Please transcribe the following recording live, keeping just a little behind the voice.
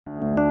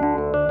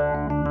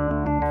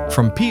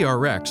From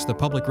PRX, the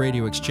Public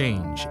Radio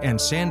Exchange, and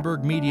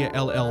Sandberg Media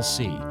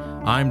LLC,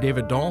 I'm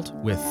David Dalt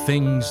with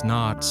Things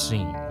Not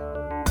Seen.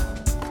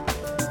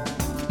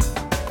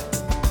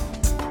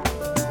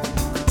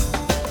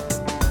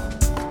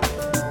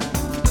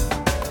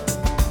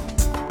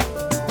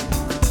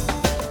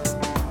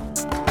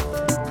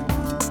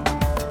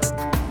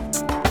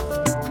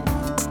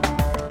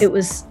 It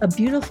was a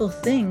beautiful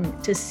thing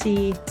to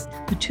see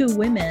the two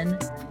women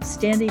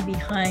standing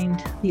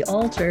behind the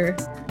altar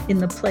in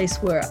the place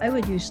where I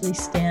would usually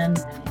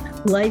stand,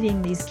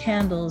 lighting these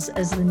candles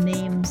as the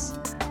names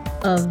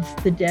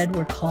of the dead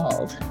were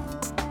called.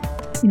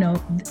 You know,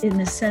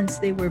 in a sense,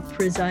 they were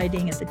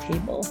presiding at the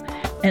table.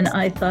 And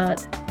I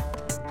thought,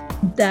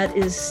 that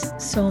is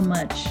so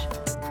much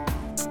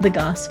the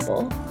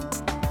gospel.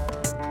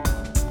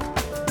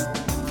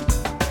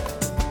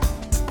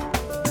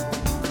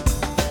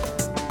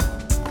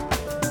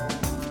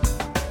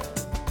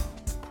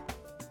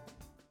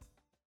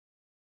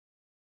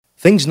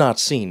 Things Not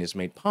Seen is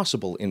made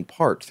possible in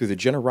part through the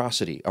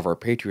generosity of our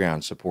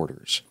Patreon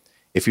supporters.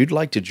 If you'd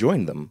like to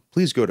join them,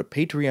 please go to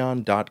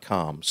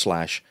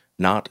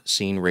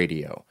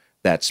patreon.com/notseenradio.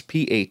 That's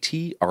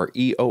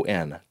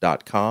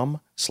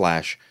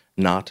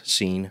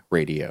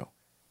patreon.com/notseenradio.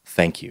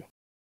 Thank you.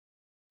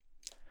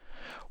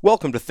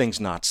 Welcome to Things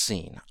Not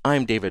Seen.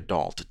 I'm David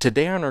Dalt.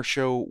 Today on our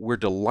show, we're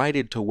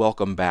delighted to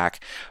welcome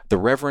back the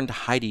Reverend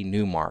Heidi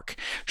Neumark.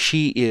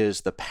 She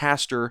is the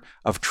pastor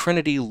of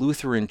Trinity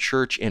Lutheran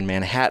Church in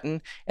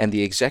Manhattan and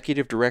the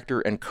executive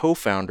director and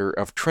co-founder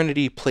of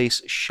Trinity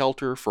Place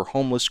Shelter for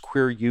Homeless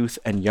Queer Youth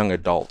and Young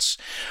Adults.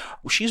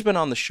 She's been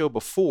on the show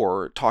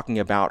before talking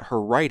about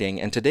her writing,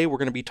 and today we're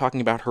going to be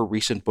talking about her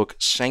recent book,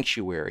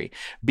 Sanctuary,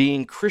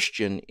 Being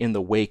Christian in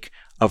the Wake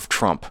of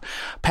Trump.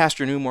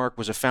 Pastor Neumark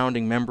was a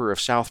founding member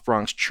of South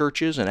Bronx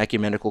Churches, an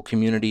ecumenical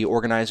community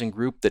organizing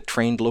group that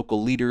trained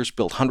local leaders,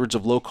 built hundreds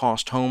of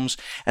low-cost homes,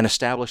 and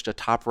established a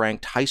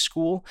top-ranked high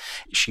school.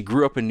 She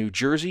grew up in New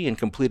Jersey and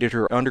completed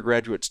her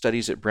undergraduate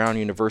studies at Brown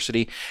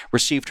University,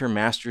 received her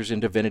master's in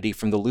divinity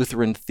from the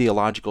Lutheran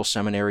Theological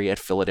Seminary at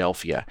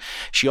Philadelphia.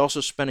 She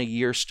also spent a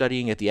year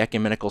studying at the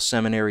Ecumenical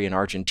Seminary in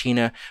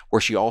Argentina,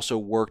 where she also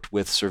worked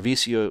with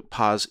Servicio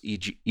Paz y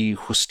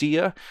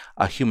Justicia,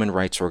 a human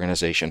rights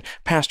organization.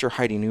 Pastor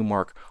Heidi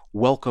Neumark,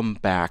 welcome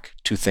back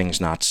to Things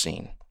Not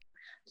Seen.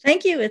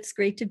 Thank you. It's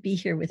great to be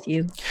here with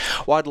you.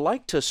 Well, I'd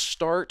like to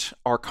start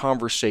our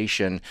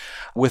conversation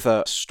with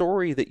a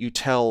story that you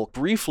tell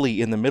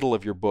briefly in the middle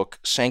of your book,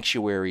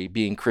 Sanctuary,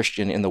 Being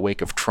Christian in the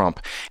Wake of Trump.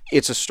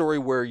 It's a story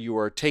where you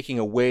are taking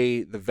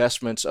away the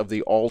vestments of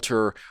the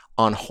altar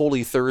on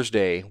Holy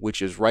Thursday,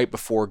 which is right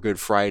before Good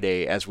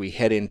Friday as we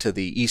head into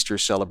the Easter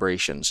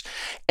celebrations.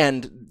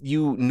 And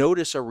you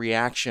notice a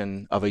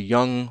reaction of a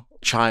young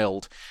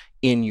child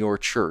in your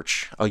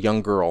church, a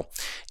young girl.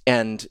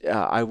 And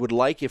I would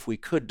like, if we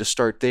could, to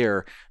start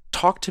there.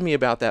 Talk to me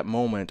about that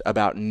moment,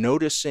 about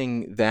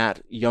noticing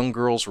that young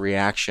girl's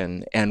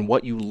reaction and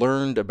what you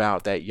learned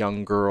about that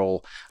young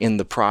girl in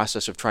the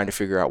process of trying to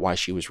figure out why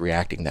she was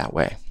reacting that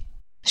way.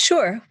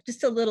 Sure.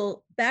 Just a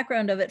little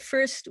background of it.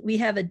 First, we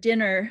have a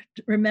dinner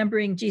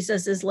remembering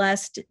Jesus's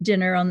last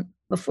dinner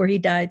before he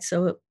died.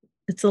 So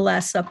it's the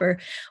Last Supper.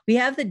 We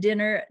have the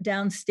dinner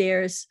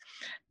downstairs.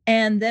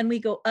 And then we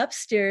go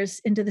upstairs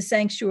into the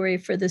sanctuary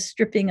for the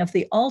stripping of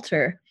the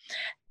altar.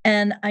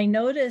 And I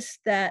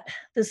noticed that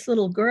this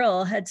little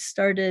girl had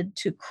started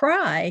to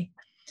cry.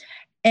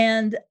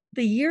 And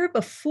the year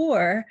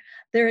before,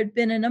 there had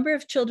been a number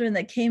of children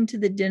that came to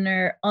the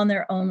dinner on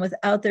their own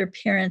without their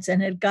parents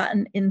and had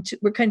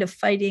were kind of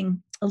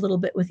fighting a little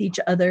bit with each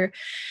other.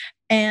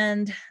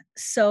 And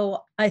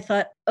so I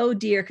thought, oh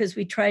dear, because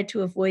we tried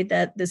to avoid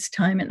that this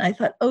time. And I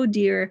thought, oh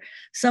dear,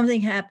 something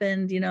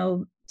happened,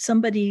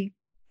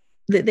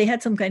 they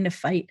had some kind of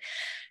fight.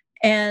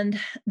 And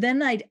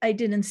then I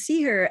didn't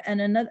see her.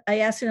 And I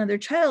asked another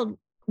child,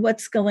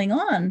 what's going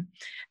on?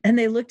 And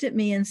they looked at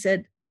me and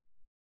said,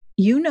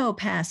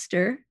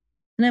 Pastor.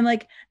 And I'm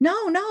like, no,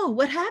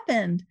 what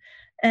happened?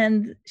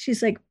 And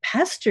she's like,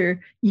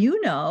 Pastor,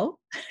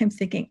 I'm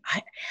thinking,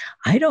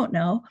 I don't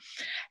know.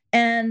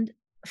 And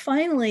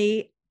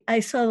finally,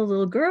 I saw the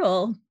little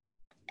girl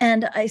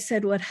and I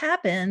said, what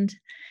happened?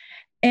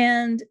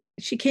 And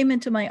she came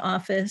into my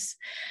office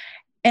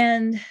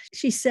and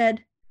she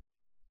said,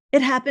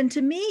 it happened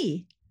to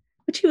me.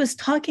 What she was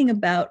talking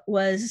about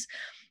was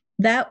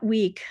that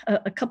week,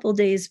 a couple of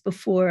days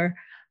before,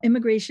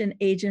 immigration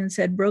agents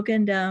had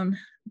broken down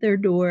their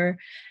door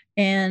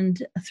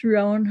and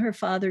thrown her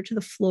father to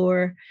the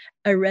floor,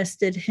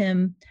 arrested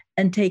him,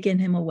 and taken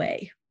him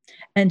away.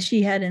 And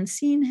she hadn't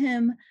seen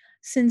him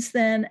since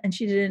then, and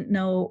she didn't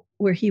know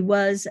where he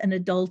was, and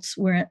adults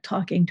weren't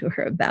talking to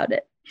her about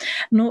it.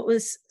 And what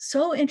was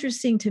so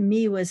interesting to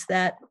me was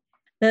that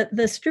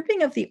the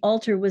stripping of the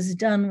altar was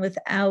done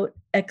without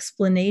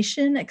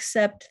explanation,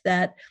 except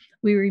that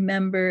we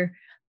remember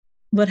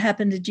what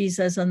happened to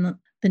Jesus on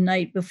the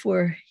night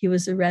before he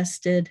was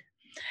arrested.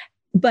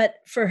 But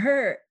for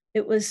her,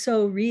 it was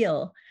so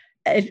real.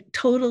 It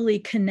totally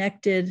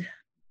connected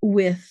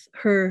with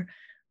her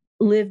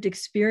lived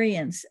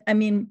experience. I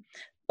mean,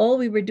 all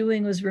we were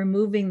doing was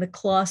removing the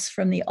cloths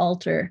from the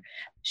altar.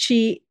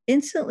 She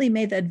instantly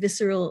made that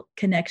visceral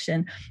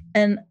connection.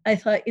 And I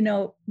thought,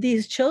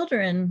 these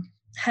children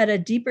had a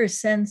deeper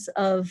sense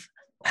of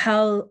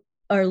how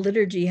our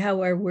liturgy,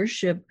 how our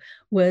worship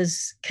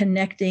was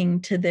connecting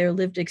to their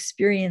lived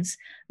experience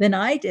than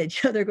I did.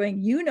 They're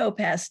going,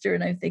 Pastor.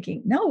 And I'm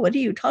thinking, no, what are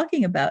you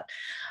talking about?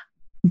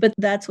 But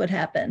that's what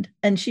happened.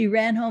 And she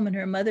ran home, and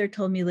her mother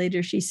told me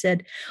later, she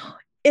said,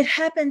 it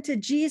happened to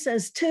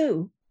Jesus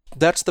too.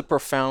 That's the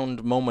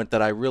profound moment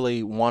that I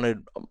really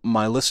wanted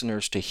my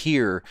listeners to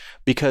hear,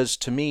 because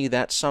to me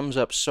that sums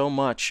up so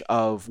much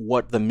of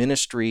what the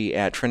ministry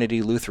at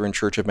Trinity Lutheran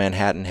Church of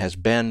Manhattan has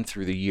been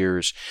through the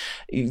years.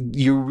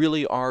 You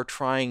really are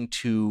trying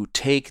to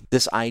take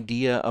this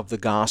idea of the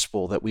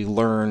gospel that we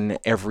learn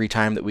every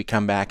time that we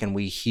come back and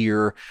we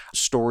hear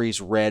stories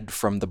read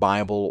from the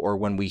Bible or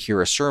when we hear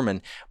a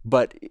sermon.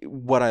 But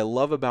what I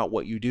love about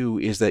what you do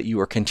is that you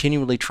are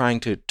continually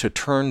trying to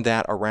turn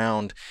that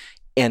around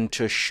and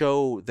to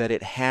show that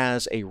it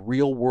has a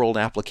real-world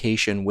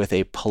application with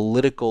a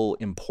political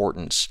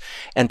importance.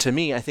 And to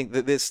me, I think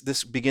that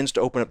this begins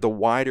to open up the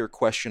wider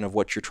question of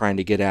what you're trying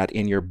to get at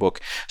in your book,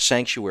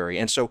 Sanctuary.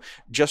 And so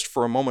just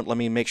for a moment, let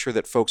me make sure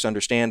that folks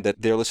understand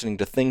that they're listening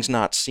to Things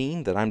Not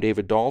Seen, that I'm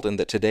David Dault, and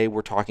that today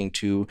we're talking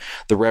to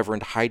the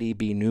Reverend Heidi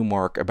B.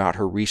 Newmark about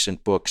her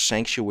recent book,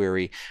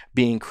 Sanctuary,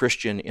 Being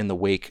Christian in the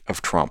Wake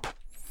of Trump.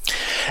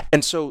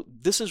 And so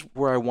this is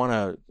where I want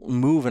to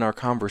move in our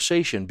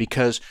conversation,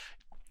 because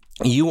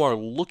you are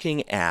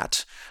looking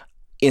at,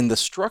 in the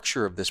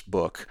structure of this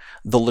book,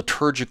 the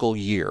liturgical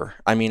year.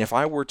 I mean, if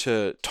I were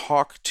to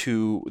talk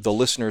to the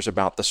listeners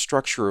about the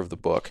structure of the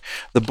book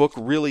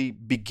really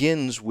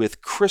begins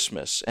with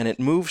Christmas, and it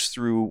moves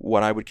through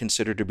what I would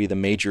consider to be the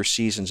major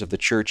seasons of the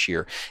church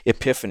year: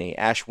 Epiphany,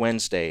 Ash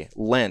Wednesday,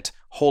 Lent,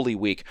 Holy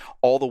Week,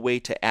 all the way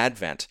to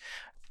Advent.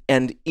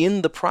 And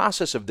in the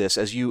process of this,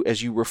 as you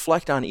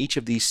reflect on each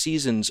of these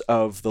seasons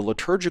of the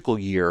liturgical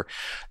year,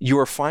 you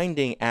are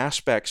finding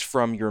aspects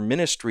from your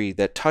ministry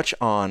that touch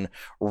on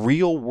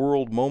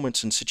real-world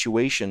moments and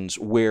situations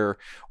where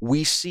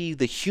we see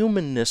the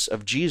humanness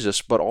of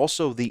Jesus, but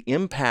also the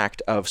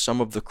impact of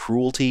some of the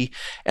cruelty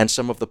and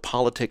some of the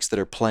politics that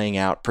are playing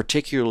out,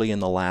 particularly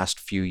in the last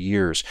few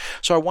years.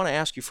 So I want to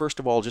ask you, first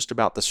of all, just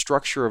about the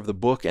structure of the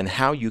book and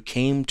how you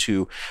came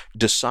to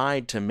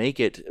decide to make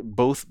it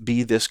both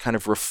be this kind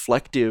of reflective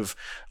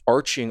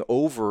arching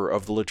over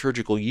of the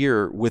liturgical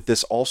year with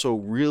this also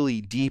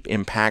really deep,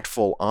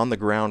 impactful,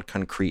 on-the-ground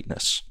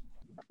concreteness.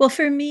 Well,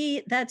 for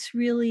me, that's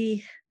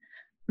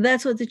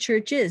what the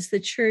church is. The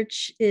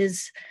church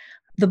is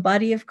the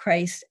body of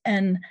Christ,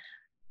 and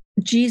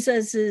if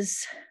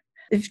Jesus's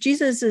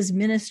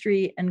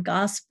ministry and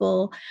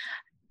gospel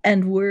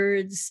and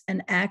words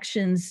and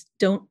actions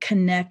don't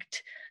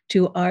connect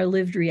to our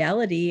lived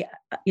reality,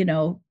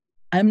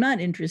 I'm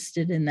not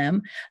interested in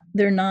them.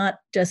 They're not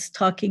just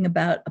talking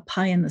about a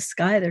pie in the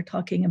sky. They're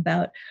talking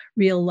about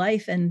real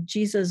life. And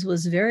Jesus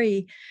was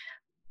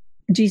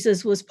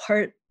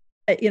part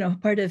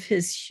of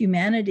his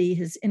humanity.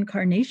 His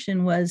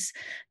incarnation was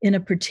in a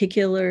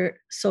particular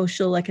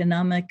social,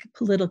 economic,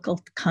 political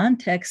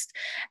context.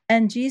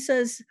 And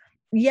Jesus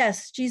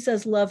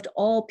loved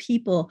all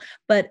people,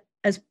 but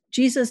as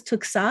Jesus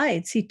took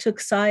sides, he took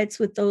sides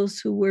with those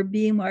who were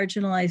being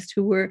marginalized,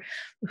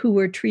 who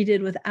were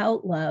treated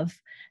without love.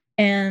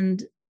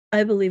 And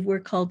I believe we're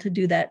called to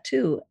do that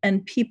too.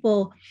 And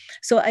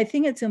so I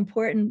think it's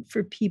important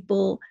for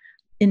people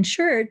in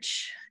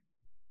church,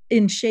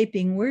 in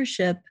shaping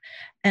worship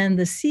and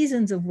the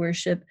seasons of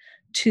worship,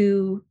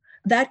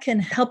 that can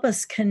help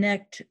us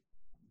connect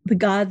the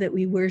God that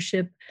we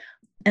worship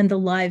and the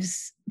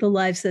lives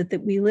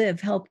that we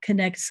live, help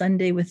connect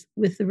Sunday with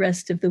the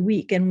rest of the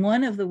week. And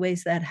one of the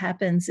ways that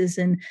happens is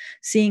in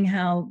seeing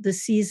how the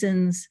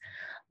seasons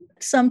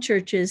some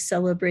churches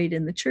celebrate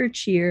in the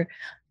church year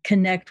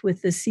connect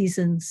with the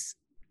seasons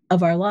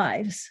of our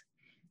lives.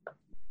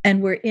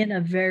 And we're in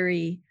a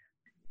very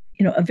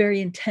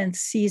intense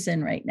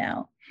season right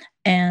now.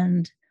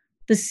 And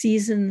the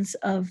seasons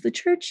of the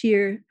church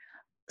year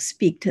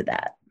speak to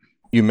that.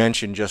 You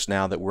mentioned just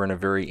now that we're in a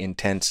very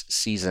intense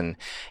season,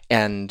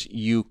 and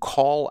you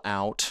call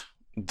out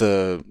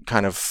the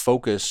kind of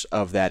focus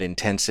of that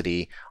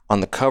intensity on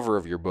the cover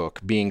of your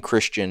book, Being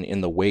Christian in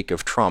the Wake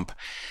of Trump.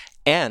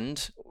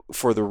 And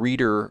for the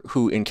reader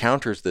who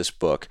encounters this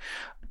book,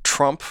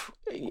 Trump,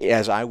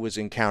 as I was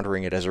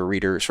encountering it as a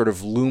reader, sort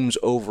of looms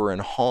over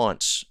and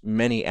haunts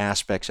many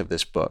aspects of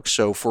this book.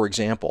 So, for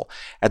example,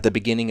 at the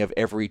beginning of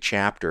every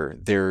chapter,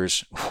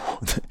 there's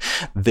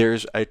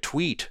a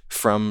tweet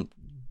from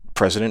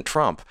President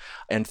Trump.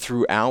 And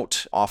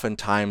throughout,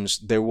 oftentimes,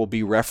 there will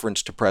be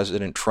reference to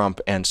President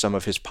Trump and some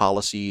of his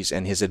policies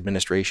and his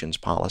administration's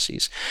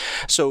policies.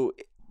 So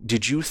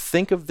did you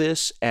think of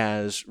this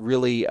as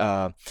really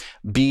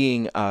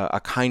being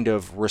a kind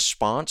of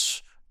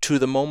response to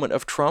the moment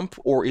of Trump,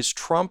 or is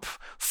Trump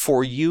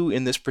for you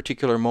in this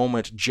particular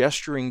moment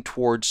gesturing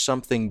towards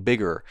something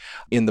bigger?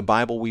 In the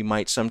Bible, we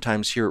might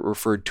sometimes hear it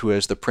referred to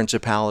as the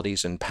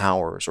principalities and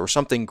powers, or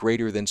something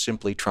greater than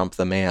simply Trump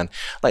the man.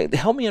 Like,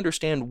 help me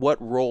understand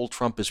what role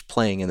Trump is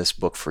playing in this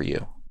book for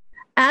you.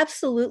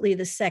 Absolutely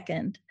the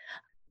second.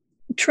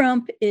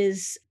 Trump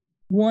is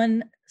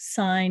one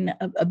sign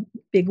of a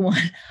big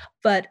one,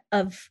 but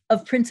of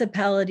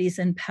principalities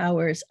and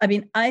powers. I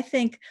mean, I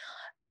think,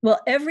 well,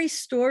 every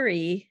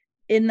story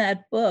in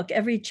that book,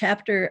 every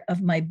chapter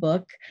of my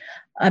book,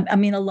 I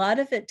mean, a lot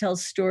of it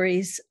tells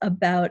stories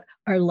about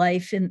our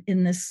life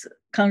in this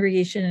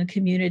congregation and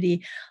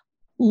community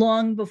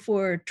long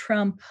before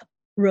Trump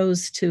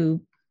rose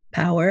to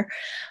power.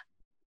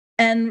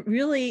 And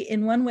really,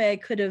 in one way, I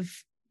could have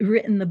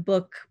written the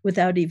book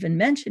without even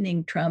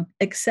mentioning Trump,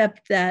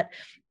 except that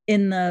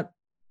in the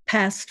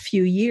past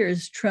few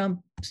years,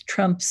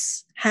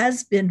 Trump's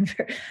has been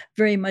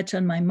very much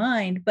on my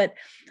mind. But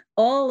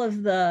all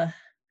of the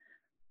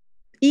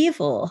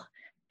evil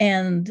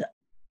and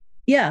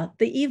the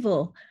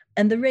evil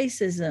and the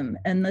racism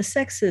and the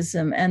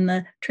sexism and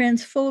the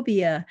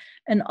transphobia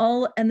and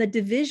the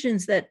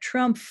divisions that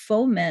Trump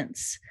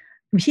foments,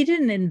 he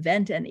didn't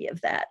invent any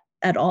of that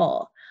at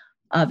all.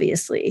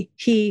 Obviously,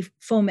 he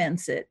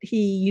foments it.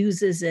 He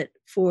uses it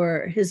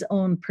for his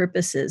own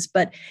purposes.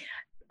 But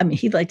I mean,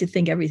 he'd like to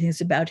think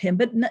everything's about him,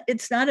 but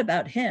it's not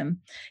about him.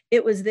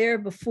 It was there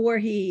before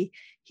he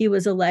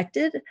was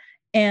elected,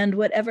 and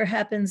whatever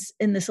happens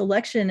in this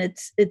election,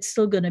 it's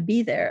still going to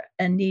be there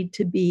and need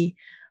to be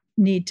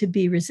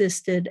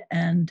resisted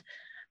and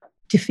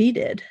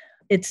defeated.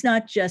 It's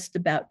not just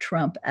about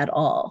Trump at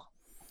all.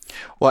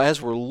 Well,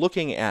 as we're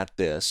looking at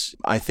this,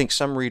 I think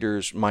some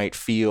readers might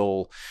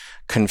feel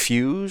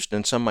confused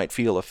and some might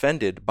feel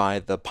offended by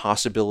the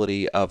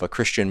possibility of a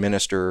Christian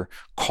minister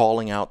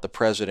calling out the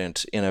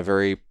president in a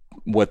very,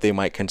 what they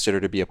might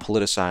consider to be a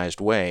politicized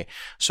way.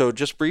 So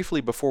just briefly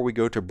before we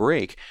go to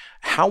break,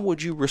 how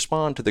would you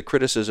respond to the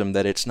criticism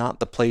that it's not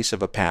the place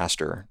of a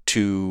pastor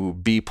to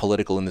be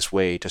political in this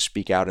way, to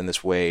speak out in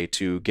this way,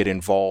 to get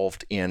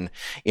involved in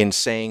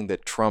saying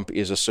that Trump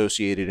is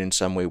associated in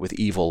some way with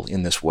evil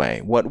in this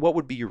way? What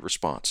would be your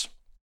response?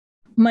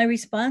 My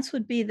response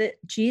would be that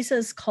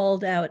Jesus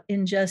called out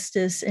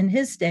injustice in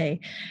his day,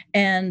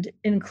 and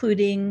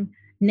including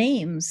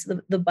names.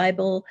 The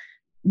Bible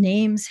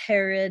names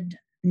Herod,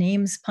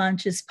 names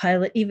Pontius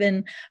Pilate.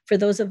 Even for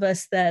those of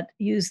us that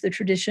use the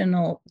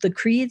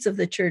creeds of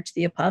the church,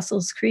 the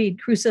Apostles' Creed,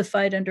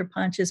 crucified under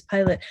Pontius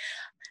Pilate,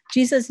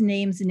 Jesus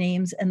names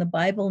names and the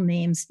Bible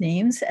names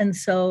names. And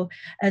so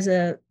as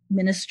a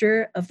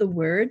minister of the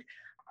word,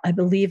 I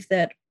believe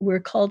that we're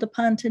called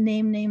upon to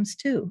name names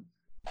too.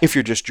 If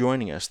you're just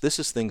joining us, this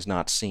is Things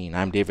Not Seen.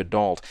 I'm David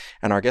Dault,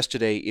 and our guest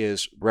today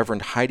is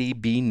Reverend Heidi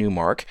B.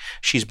 Newmark.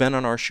 She's been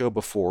on our show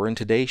before, and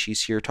today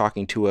she's here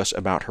talking to us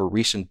about her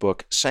recent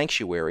book,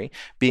 Sanctuary,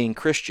 Being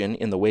Christian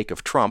in the Wake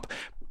of Trump.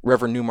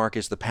 Reverend Newmark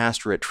is the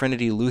pastor at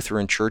Trinity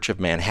Lutheran Church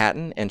of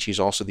Manhattan, and she's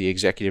also the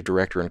executive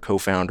director and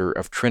co-founder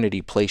of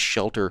Trinity Place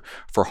Shelter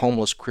for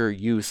Homeless Queer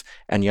Youth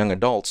and Young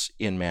Adults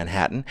in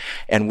Manhattan.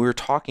 And we're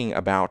talking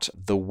about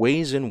the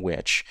ways in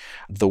which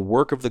the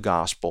work of the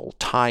gospel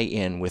tie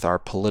in with our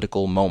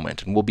political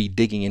moment. And we'll be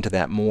digging into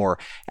that more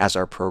as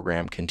our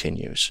program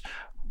continues.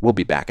 We'll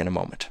be back in a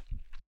moment.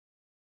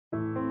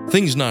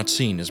 Things Not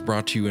Seen is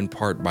brought to you in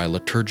part by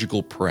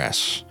Liturgical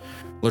Press.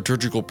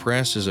 Liturgical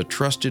Press is a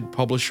trusted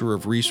publisher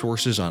of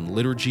resources on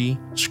liturgy,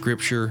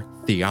 scripture,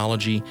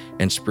 theology,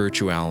 and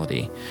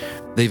spirituality.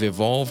 They've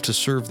evolved to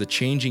serve the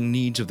changing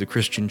needs of the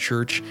Christian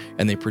church,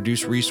 and they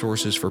produce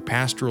resources for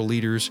pastoral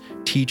leaders,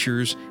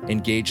 teachers,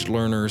 engaged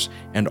learners,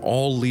 and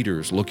all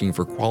leaders looking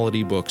for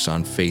quality books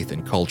on faith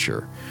and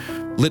culture.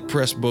 Lit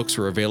Press books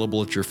are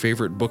available at your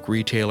favorite book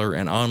retailer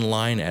and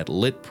online at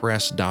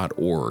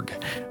litpress.org.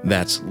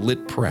 That's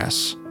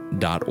litpress.org.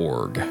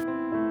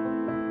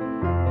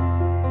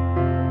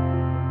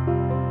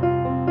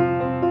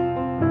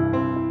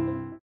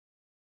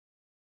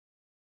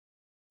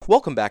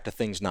 Welcome back to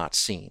Things Not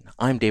Seen.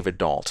 I'm David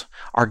Dault.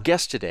 Our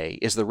guest today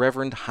is the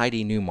Reverend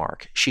Heidi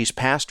Newmark. She's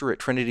pastor at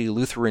Trinity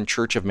Lutheran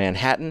Church of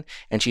Manhattan,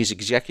 and she's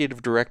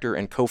executive director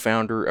and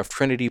co-founder of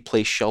Trinity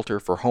Place Shelter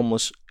for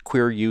Homeless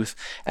Queer Youth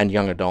and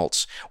Young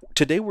Adults.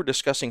 Today we're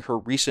discussing her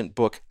recent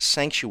book,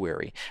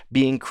 Sanctuary,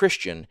 Being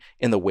Christian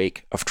in the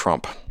Wake of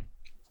Trump.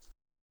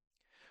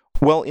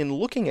 Well, in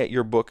looking at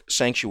your book,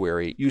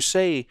 Sanctuary, you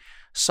say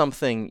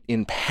something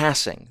in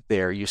passing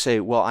there. You say,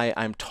 well,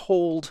 I'm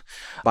told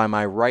by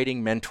my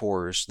writing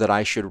mentors that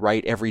I should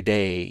write every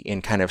day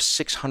in kind of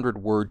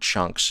 600-word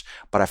chunks,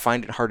 but I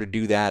find it hard to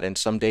do that, and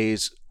some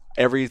days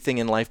everything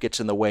in life gets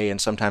in the way, and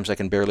sometimes I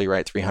can barely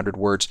write 300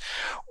 words.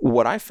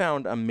 What I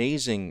found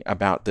amazing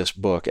about this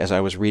book as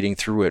I was reading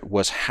through it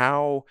was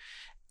how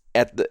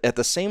at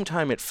the same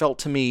time, it felt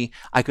to me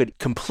I could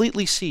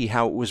completely see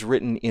how it was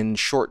written in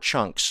short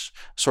chunks,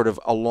 sort of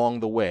along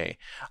the way.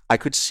 I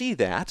could see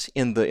that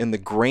in the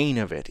grain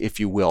of it, if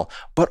you will,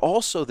 but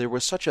also there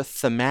was such a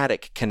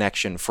thematic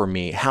connection for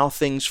me, how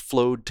things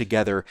flowed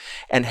together,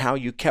 and how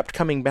you kept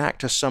coming back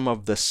to some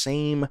of the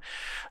same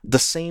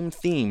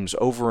themes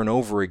over and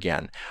over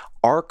again.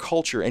 Our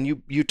culture, and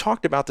you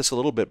talked about this a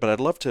little bit, but I'd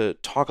love to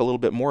talk a little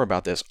bit more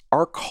about this.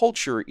 Our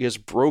culture is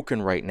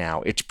broken right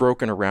now. It's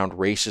broken around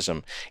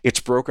racism. It's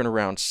broken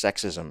around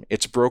sexism.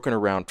 It's broken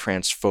around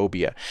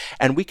transphobia.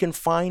 And we can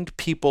find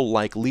people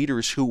like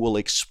leaders who will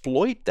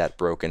exploit that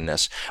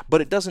brokenness, but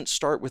it doesn't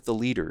start with the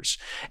leaders.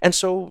 And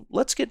so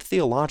let's get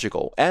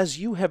theological. As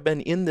you have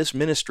been in this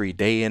ministry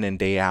day in and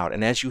day out,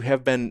 and as you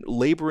have been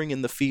laboring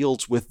in the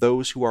fields with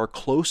those who are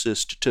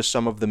closest to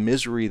some of the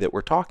misery that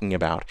we're talking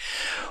about,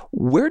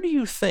 where do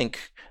you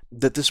think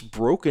that this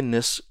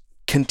brokenness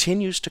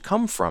continues to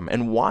come from?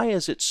 And why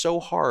is it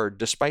so hard,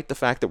 despite the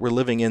fact that we're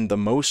living in the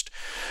most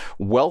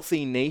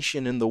wealthy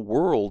nation in the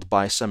world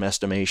by some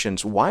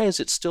estimations? Why is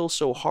it still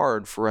so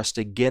hard for us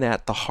to get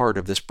at the heart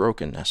of this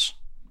brokenness?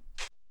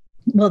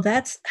 Well,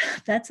 that's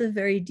a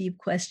very deep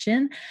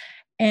question.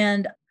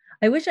 And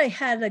I wish I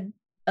had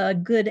a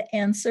good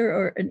answer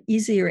or an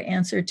easier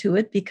answer to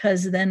it,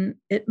 because then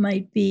it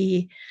might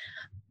be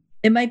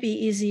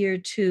easier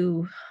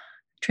to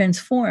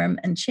transform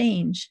and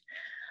change.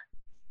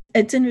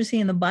 It's interesting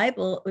in the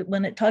Bible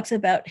when it talks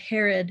about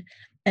Herod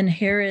and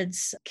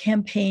Herod's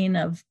campaign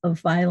of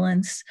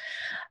violence,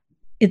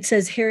 it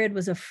says Herod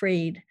was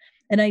afraid.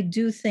 And I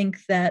do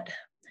think that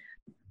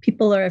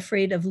people are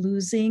afraid of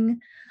losing.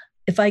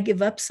 If I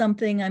give up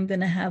something, I'm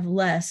going to have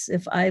less.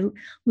 If I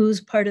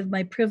lose part of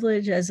my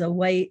privilege as a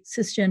white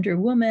cisgender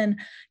woman,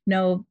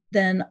 no,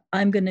 then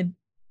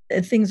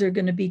things are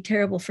going to be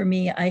terrible for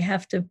me. I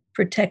have to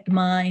protect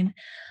mine,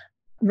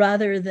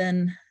 rather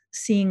than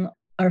seeing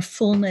our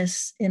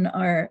fullness in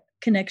our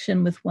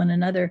connection with one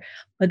another.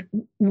 But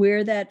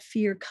where that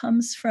fear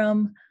comes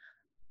from,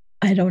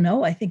 I don't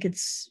know. I think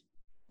it's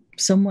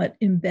somewhat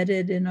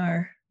embedded in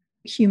our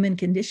human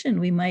condition.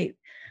 We might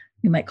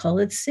call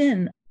it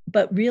sin,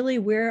 but really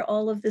where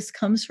all of this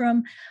comes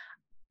from,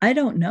 I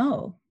don't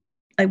know.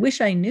 I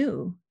wish I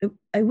knew.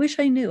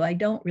 I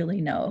don't really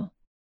know.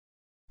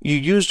 You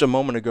used a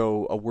moment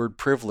ago a word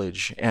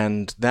privilege,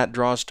 and that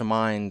draws to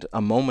mind a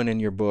moment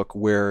in your book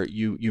where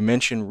you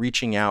mention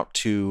reaching out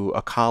to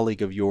a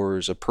colleague of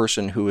yours, a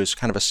person who is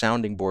kind of a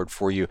sounding board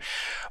for you,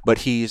 but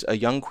he's a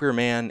young queer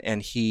man,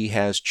 and he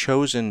has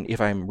chosen,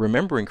 if I'm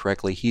remembering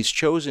correctly, he's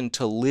chosen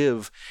to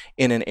live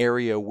in an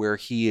area where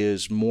he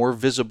is more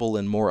visible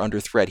and more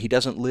under threat. He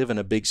doesn't live in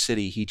a big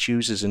city. He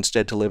chooses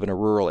instead to live in a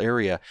rural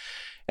area.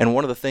 And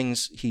one of the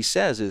things he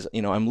says is,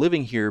 I'm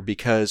living here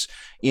because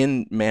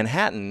in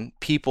Manhattan,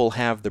 people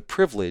have the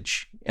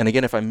privilege. And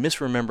again, if I'm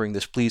misremembering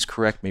this, please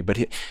correct me.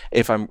 But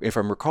if I'm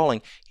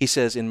recalling, he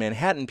says in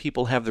Manhattan,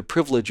 people have the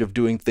privilege of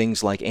doing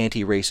things like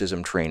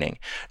anti-racism training.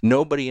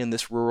 Nobody in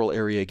this rural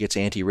area gets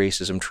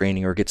anti-racism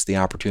training or gets the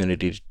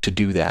opportunity to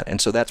do that. And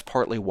so that's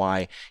partly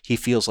why he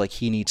feels like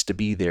he needs to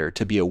be there,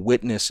 to be a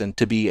witness and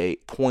to be a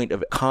point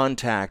of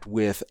contact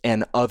with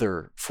an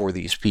other for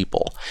these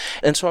people.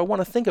 And so I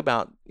want to think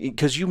about,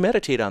 because you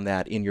meditate on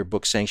that in your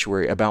book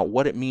Sanctuary, about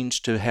what it means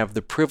to have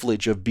the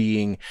privilege of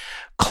being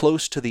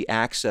close to the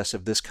access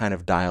of this kind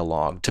of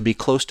dialogue, to be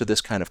close to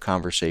this kind of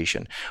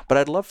conversation. But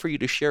I'd love for you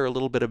to share a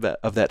little bit of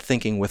that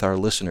thinking with our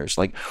listeners.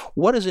 Like,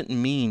 what does it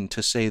mean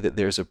to say that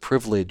there's a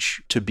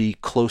privilege to be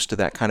close to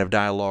that kind of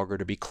dialogue or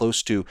to be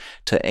close to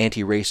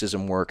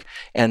anti-racism work?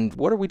 And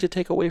what are we to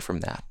take away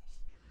from that?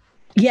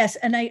 Yes,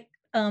 and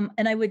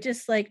I would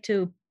just like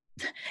to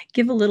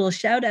give a little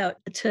shout out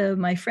to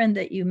my friend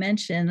that you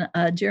mentioned,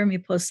 Jeremy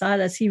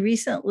Posadas. He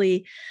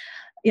recently,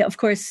 of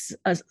course,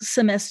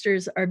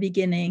 semesters are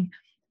beginning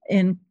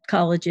in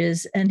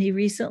colleges, and he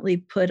recently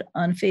put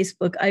on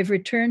Facebook, "I've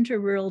returned to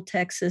rural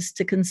Texas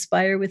to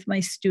conspire with my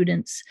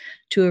students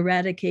to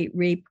eradicate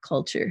rape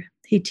culture."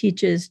 He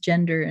teaches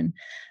gender and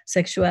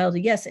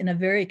sexuality, yes, in a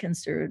very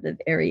conservative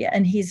area,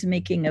 and he's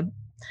making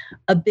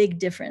a big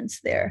difference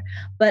there.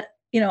 But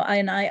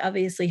I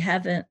obviously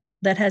haven't.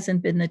 That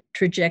hasn't been the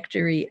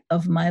trajectory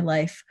of my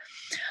life.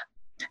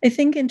 I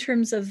think in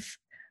terms of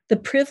the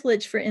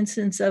privilege, for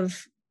instance,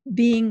 of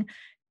being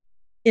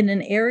in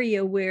an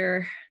area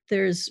where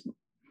there's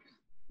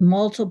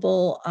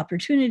multiple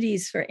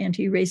opportunities for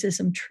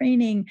anti-racism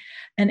training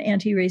and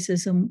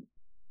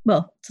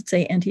let's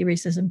say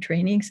anti-racism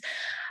trainings,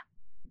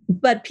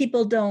 but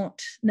people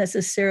don't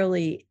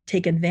necessarily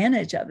take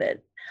advantage of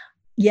it.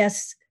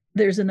 Yes,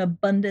 there's an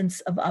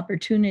abundance of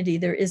opportunity.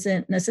 There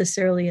isn't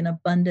necessarily an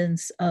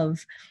abundance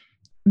of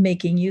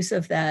making use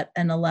of that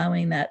and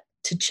allowing that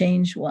to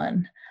change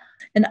one.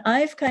 And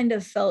I've kind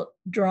of felt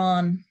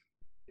drawn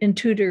in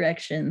two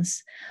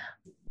directions.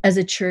 As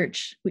a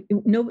church,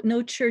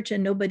 no church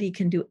and nobody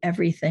can do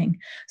everything.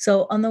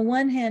 So on the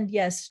one hand,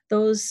 yes,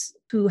 those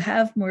who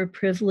have more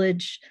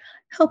privilege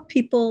help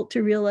people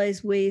to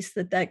realize ways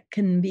that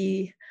can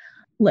be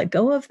let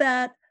go of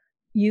that,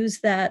 use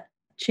that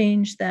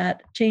change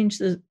that, change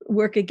the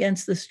work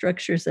against the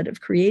structures that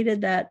have created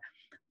that,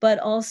 but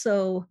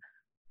also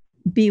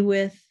be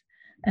with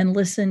and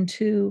listen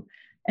to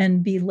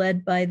and be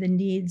led by the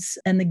needs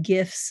and the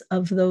gifts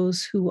of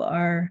those who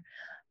are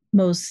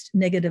most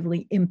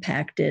negatively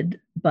impacted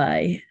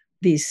by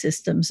these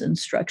systems and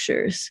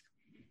structures,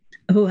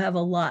 who have a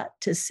lot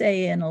to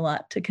say and a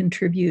lot to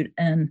contribute.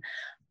 And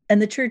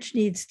the church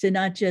needs to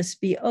not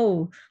just be,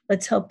 oh,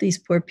 let's help these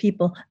poor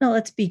people. No,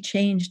 let's be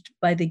changed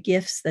by the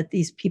gifts that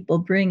these people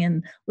bring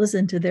and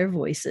listen to their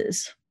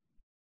voices.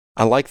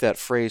 I like that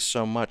phrase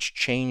so much,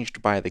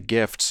 changed by the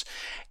gifts.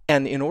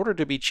 And in order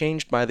to be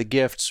changed by the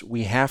gifts,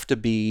 we have to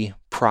be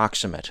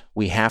proximate.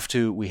 We have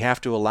to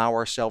allow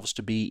ourselves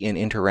to be in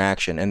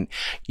interaction. And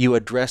you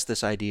address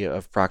this idea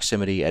of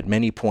proximity at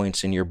many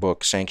points in your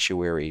book,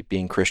 Sanctuary,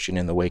 Being Christian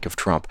in the Wake of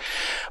Trump.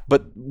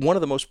 But one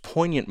of the most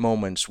poignant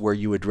moments where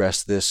you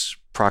address this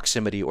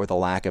proximity or the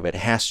lack of it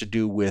has to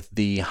do with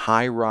the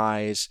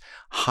high-rise,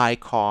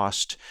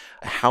 high-cost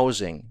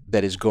housing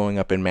that is going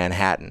up in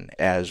Manhattan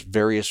as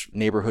various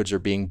neighborhoods are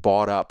being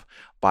bought up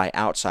by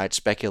outside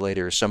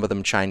speculators, some of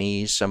them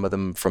Chinese, some of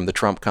them from the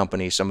Trump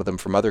company, some of them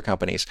from other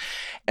companies.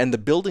 And the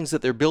buildings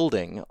that they're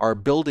building are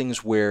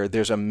buildings where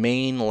there's a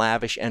main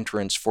lavish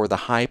entrance for the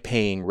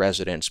high-paying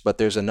residents, but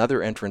there's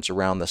another entrance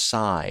around the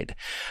side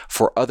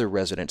for other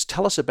residents.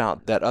 Tell us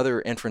about that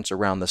other entrance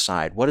around the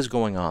side. What is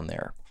going on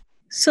there?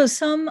 So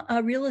some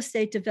real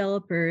estate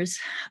developers,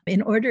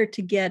 in order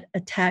to get a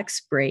tax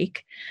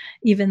break,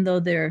 even though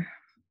they're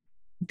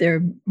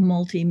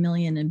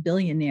multi-million and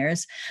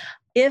billionaires,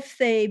 if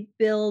they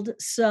build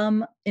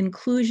some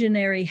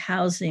inclusionary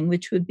housing,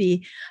 which would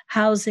be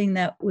housing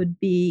that would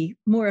be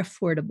more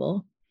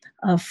affordable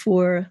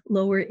for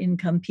lower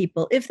income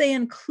people, if they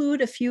include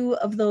a few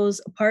of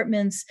those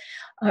apartments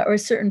or a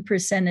certain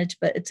percentage,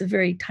 but it's a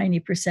very tiny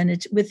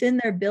percentage within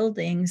their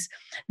buildings,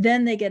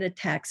 then they get a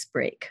tax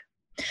break.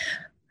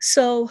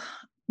 So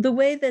the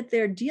way that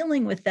they're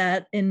dealing with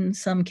that in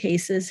some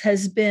cases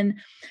has been,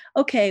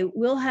 okay,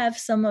 we'll have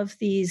some of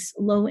these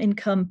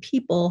low-income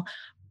people,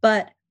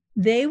 but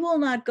they will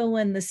not go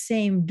in the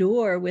same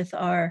door with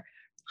our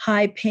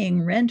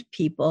high-paying rent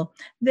people.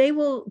 They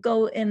will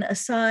go in a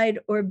side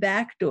or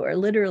back door,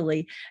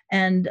 literally,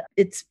 and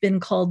it's been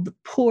called the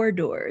poor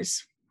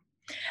doors.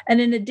 And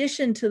in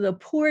addition to the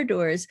poor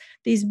doors,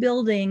 these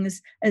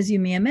buildings, as you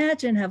may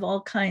imagine, have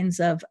all kinds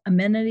of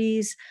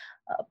amenities,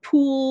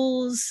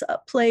 pools,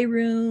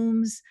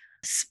 playrooms,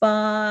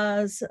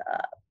 spas,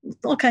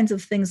 all kinds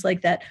of things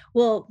like that.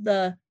 Well,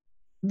 the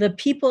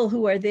people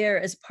who are there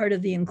as part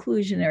of the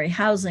inclusionary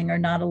housing are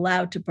not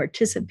allowed to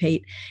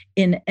participate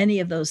in any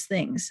of those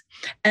things.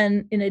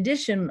 And in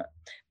addition,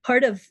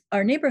 part of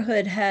our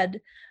neighborhood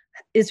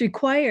is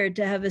required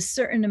to have a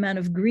certain amount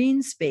of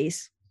green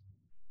space.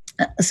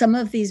 Some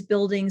of these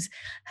buildings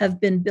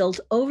have been built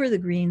over the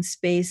green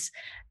space,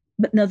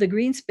 but no, the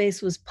green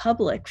space was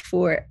public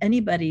for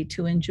anybody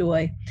to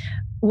enjoy.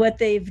 What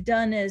they've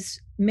done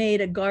is made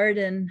a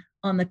garden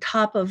on the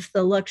top of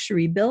the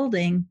luxury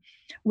building,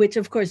 which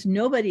of course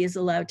nobody is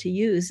allowed to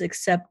use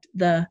except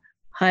the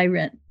high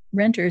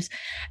renters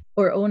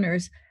or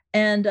owners.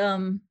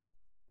 And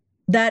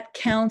that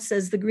counts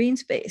as the green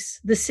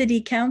space. The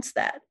city counts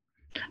that.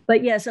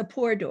 But yes, a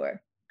poor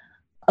door.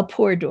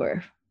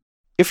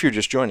 If you're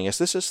just joining us,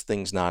 this is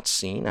Things Not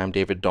Seen. I'm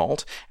David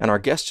Dault, and our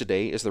guest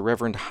today is the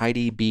Reverend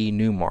Heidi B.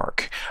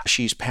 Newmark.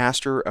 She's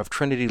pastor of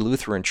Trinity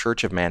Lutheran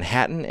Church of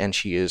Manhattan, and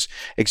she is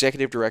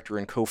executive director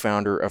and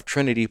co-founder of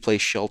Trinity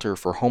Place Shelter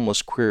for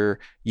Homeless Queer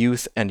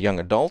Youth and Young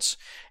Adults.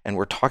 And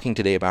we're talking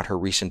today about her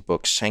recent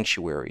book,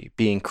 Sanctuary,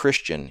 Being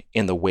Christian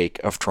in the Wake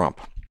of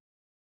Trump.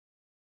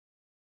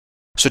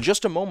 So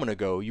just a moment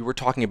ago, you were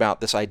talking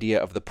about this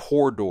idea of the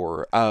poor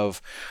door,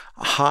 of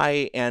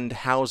high-end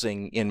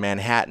housing in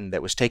Manhattan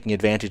that was taking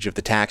advantage of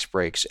the tax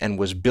breaks and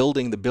was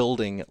building the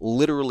building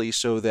literally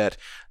so that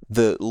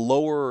the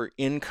lower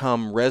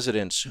income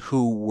residents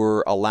who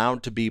were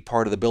allowed to be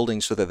part of the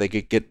building so that they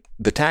could get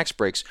the tax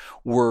breaks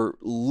were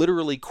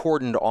literally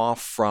cordoned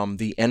off from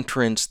the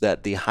entrance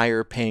that the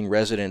higher paying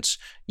residents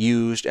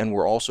used, and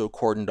were also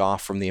cordoned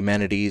off from the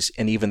amenities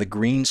and even the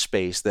green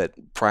space that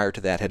prior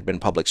to that had been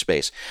public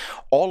space.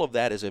 All of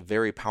that is a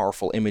very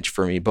powerful image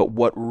for me, but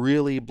what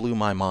really blew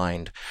my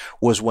mind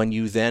was when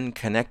you then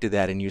connected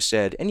that and you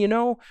said, and you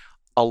know,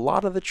 a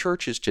lot of the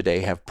churches today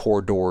have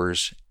poor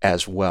doors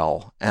as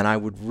well. And I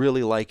would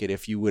really like it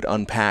if you would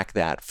unpack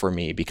that for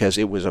me, because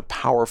it was a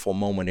powerful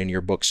moment in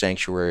your book,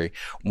 Sanctuary,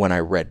 when I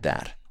read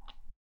that.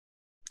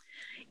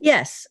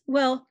 Yes.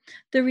 Well,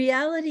 the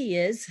reality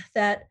is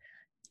that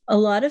a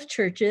lot of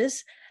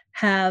churches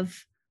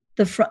have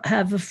a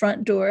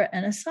front door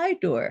and a side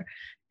door.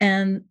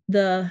 And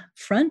the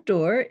front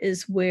door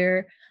is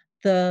where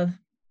the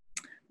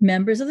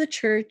members of the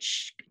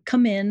church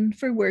come in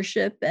for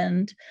worship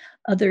and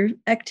other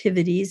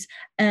activities.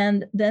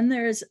 And then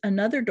there's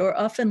another door,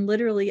 often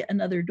literally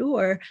another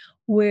door,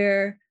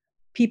 where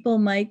people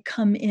might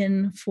come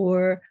in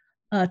for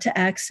to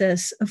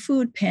access a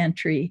food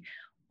pantry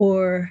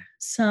or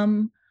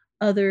some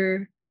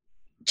other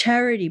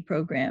charity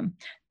program.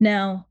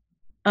 Now,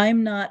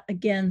 I'm not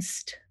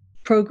against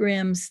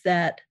programs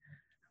that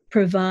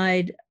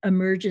provide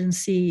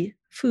emergency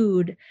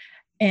food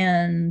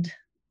and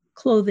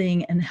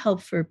clothing and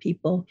help for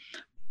people.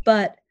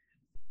 But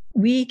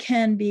we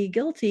can be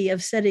guilty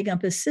of setting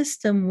up a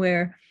system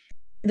where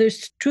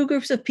there's two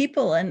groups of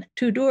people and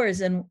two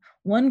doors, and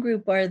one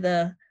group are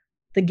the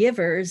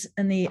givers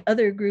and the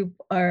other group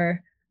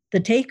are the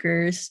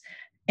takers,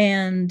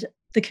 and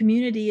the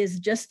community is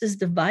just as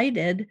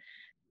divided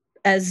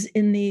as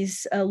in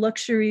these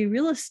luxury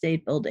real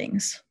estate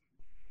buildings.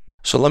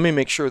 So let me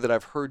make sure that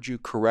I've heard you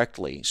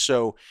correctly.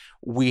 So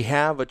we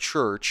have a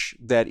church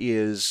that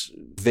is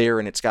there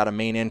and it's got a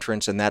main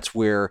entrance, and that's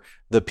where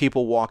the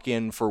people walk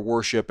in for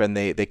worship, and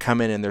they come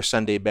in their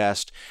Sunday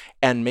best,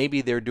 and maybe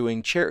they're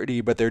doing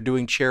charity, but they're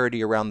doing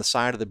charity around the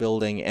side of the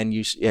building, and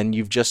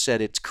you've just said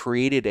it's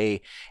created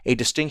a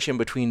distinction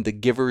between the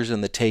givers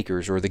and the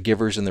takers, or the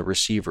givers and the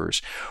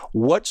receivers.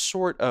 What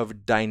sort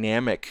of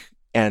dynamic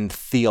and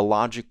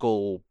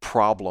theological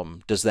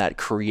problem does that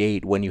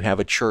create when you have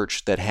a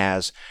church that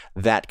has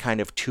that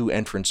kind of two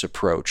entrance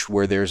approach,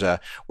 where there's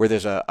a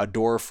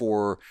door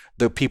for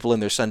the people in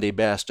their Sunday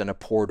best and a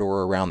poor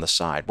door around the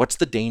side? What's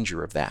the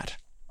danger of that?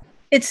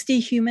 It's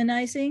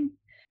dehumanizing.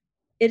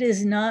 It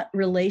is not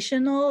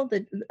relational.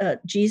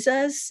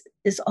 Jesus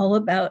is all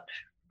about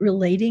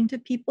relating to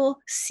people,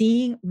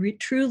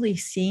 truly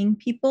seeing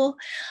people.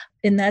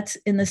 And that's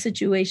in the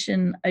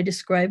situation I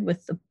described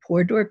with the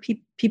poor door.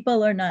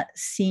 People are not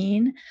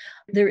seen.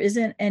 There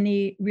isn't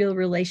any real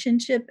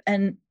relationship,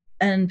 and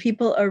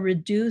people are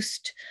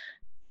reduced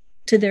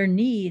to their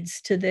needs,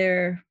 to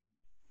their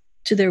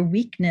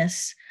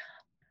weakness,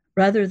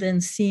 rather than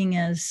seeing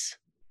as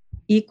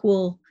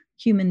equal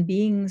human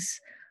beings,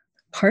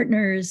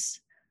 partners,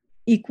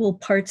 equal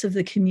parts of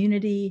the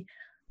community.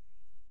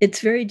 It's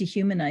very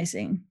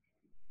dehumanizing.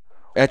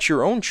 At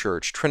your own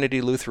church,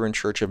 Trinity Lutheran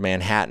Church of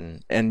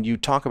Manhattan, and you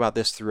talk about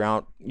this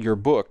throughout your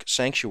book,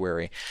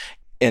 Sanctuary,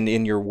 and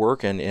in your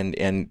work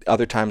and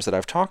other times that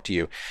I've talked to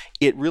you,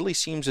 it really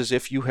seems as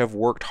if you have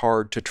worked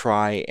hard to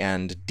try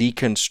and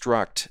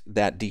deconstruct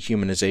that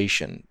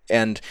dehumanization.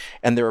 And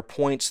there are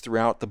points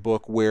throughout the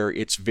book where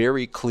it's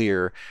very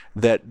clear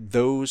that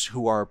those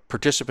who are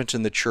participants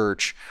in the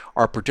church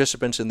are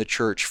participants in the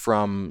church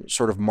from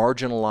sort of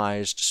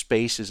marginalized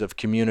spaces of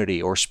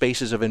community or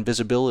spaces of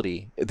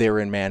invisibility there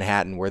in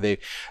Manhattan, where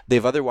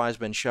they've otherwise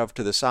been shoved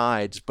to the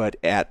sides, but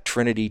at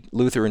Trinity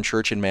Lutheran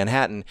Church in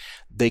Manhattan,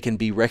 they can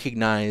be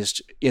recognized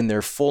in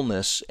their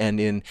fullness.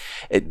 And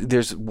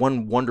there's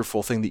one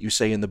wonderful thing that you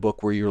say in the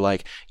book where you're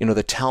like,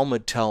 the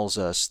Talmud tells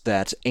us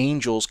that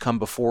angels come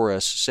before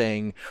us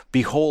saying,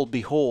 "Behold,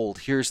 behold,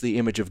 here's the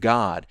image of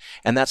God."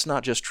 And that's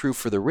not just true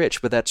for the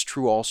rich, but that's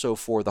true also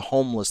for the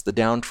homeless, the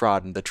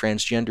downtrodden, the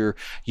transgender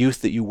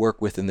youth that you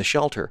work with in the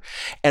shelter.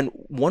 And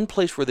one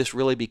place where this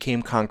really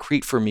became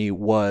concrete for me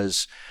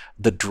was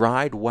the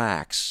dried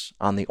wax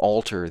on the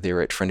altar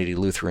there at Trinity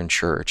Lutheran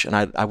Church. And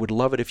I would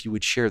love it if you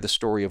would share the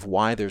story of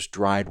why there's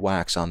dried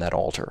wax on that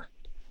altar.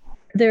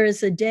 There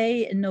is a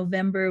day in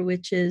November,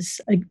 which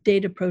is a day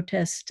to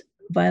protest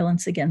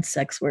violence against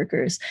sex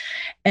workers.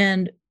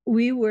 And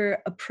we were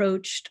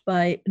approached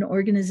by an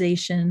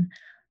organization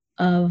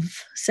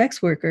of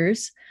sex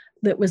workers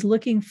that was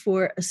looking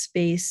for a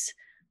space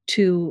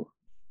to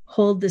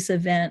hold this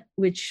event,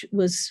 which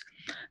was,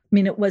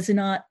 it was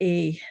not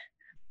a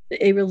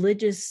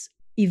religious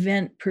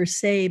event per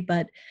se,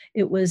 but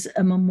it was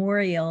a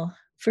memorial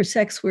for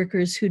sex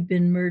workers who'd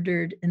been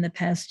murdered in the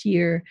past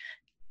year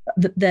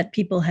that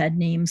people had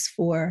names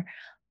for,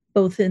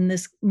 both in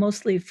this,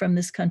 mostly from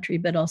this country,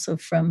 but also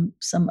from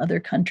some other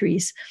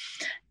countries.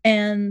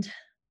 And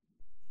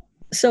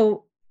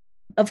so,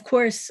 of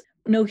course,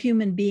 no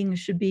human being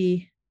should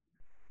be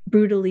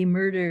brutally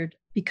murdered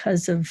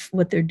because of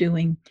what they're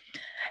doing.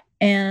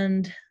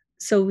 And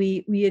so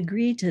we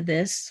agreed to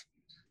this.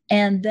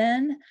 And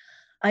then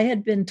I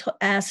had been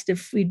asked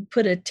if we'd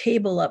put a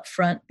table up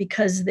front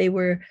because they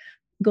were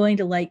going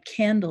to light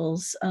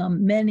candles,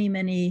 many,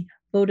 many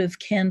votive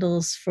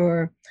candles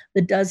for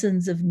the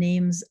dozens of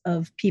names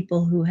of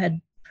people who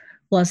had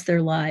lost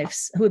their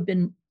lives, who had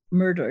been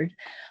murdered.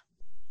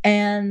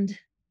 And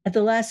at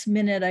the last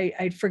minute,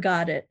 I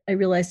forgot it. I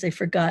realized I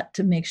forgot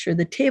to make sure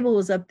the table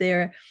was up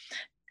there.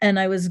 And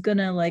I was going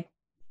to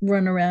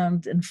run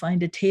around and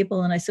find a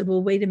table. And I said,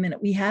 well, wait a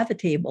minute, we have a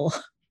table.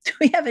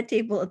 We have a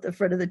table at the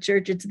front of the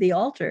church. It's the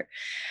altar.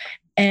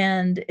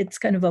 And it's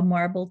kind of a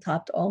marble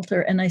topped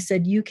altar. And I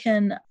said, you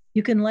can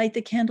light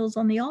the candles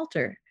on the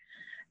altar.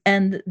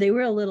 And they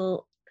were a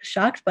little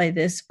shocked by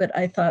this, but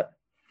I thought,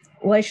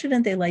 why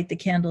shouldn't they light the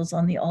candles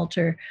on the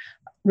altar,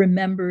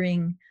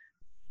 remembering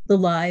the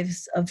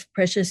lives of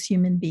precious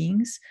human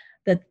beings,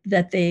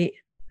 that they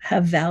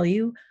have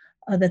value,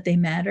 that they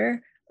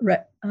matter,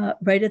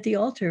 right at the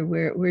altar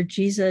where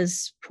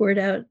Jesus poured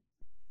out,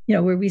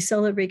 where we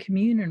celebrate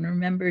communion and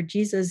remember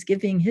Jesus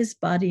giving his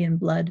body and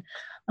blood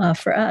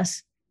for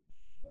us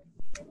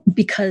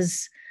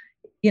because,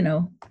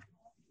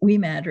 we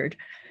mattered.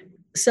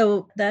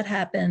 So that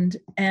happened.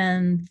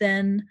 And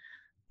then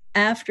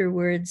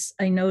afterwards,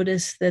 I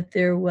noticed that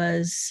there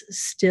was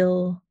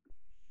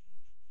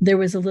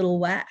a little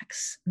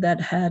wax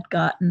that had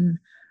gotten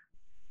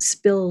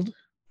spilled,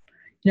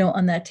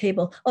 on that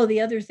table. Oh,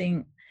 the other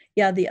thing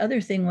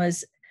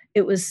was,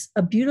 it was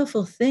a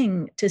beautiful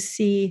thing to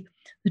see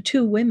the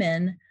two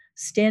women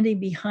standing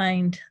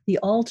behind the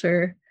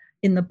altar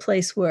in the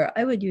place where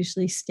I would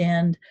usually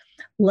stand,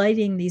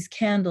 lighting these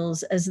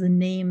candles as the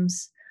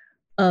names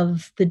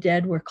of the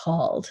dead were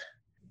called.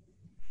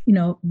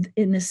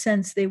 In a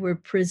sense, they were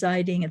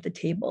presiding at the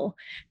table.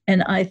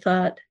 And I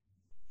thought,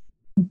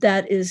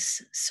 that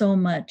is so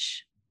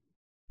much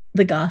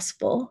the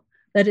gospel.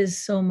 That is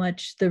so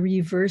much the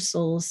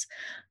reversals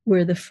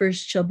where the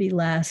first shall be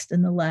last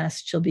and the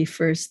last shall be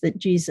first that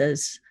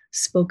Jesus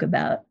spoke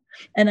about.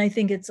 And I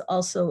think it's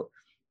also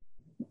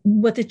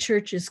what the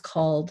church is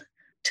called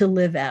to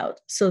live out,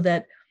 so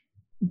that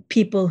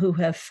people who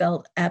have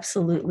felt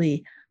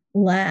absolutely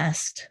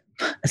last,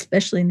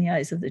 especially in the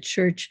eyes of the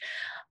church,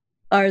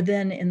 are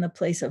then in the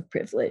place of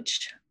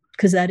privilege,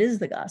 because that is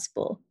the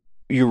gospel.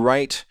 You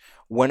write,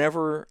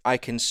 whenever I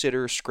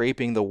consider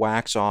scraping the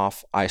wax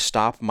off, I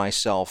stop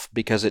myself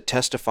because it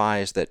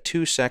testifies that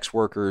 2 sex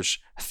workers,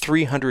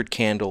 300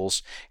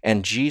 candles,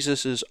 and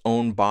Jesus'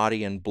 own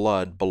body and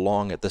blood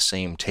belong at the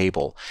same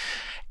table.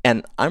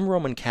 And I'm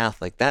Roman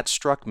Catholic. That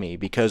struck me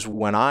because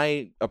when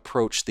I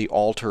approached the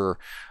altar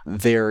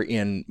there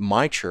in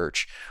my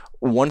church,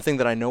 one thing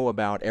that I know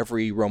about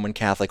every Roman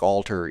Catholic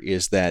altar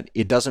is that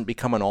it doesn't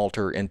become an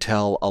altar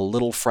until a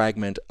little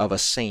fragment of a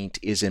saint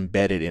is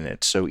embedded in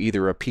it. So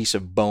either a piece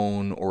of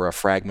bone or a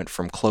fragment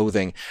from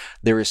clothing.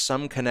 There is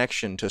some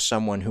connection to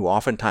someone who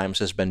oftentimes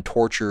has been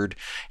tortured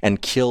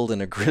and killed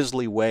in a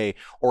grisly way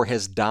or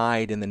has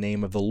died in the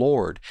name of the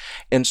Lord.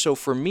 And so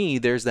for me,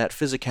 there's that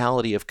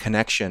physicality of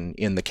connection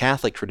in the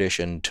Catholic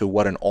tradition to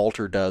what an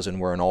altar does and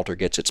where an altar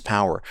gets its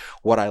power.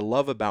 What I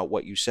love about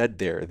what you said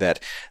there,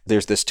 that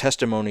there's this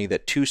testimony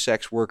that 2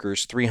 sex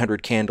workers,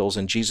 300 candles,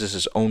 and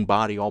Jesus' own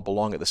body all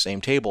belong at the same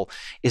table,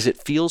 is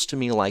it feels to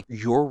me like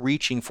you're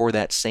reaching for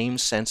that same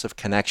sense of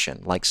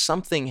connection, like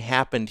something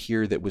happened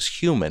here that was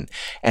human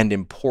and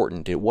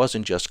important. It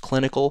wasn't just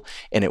clinical,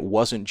 and it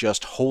wasn't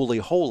just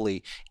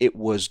holy. It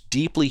was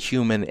deeply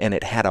human, and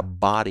it had a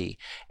body,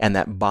 and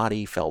that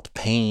body felt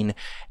pain.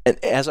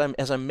 And as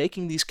I'm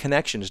making these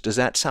connections, does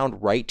that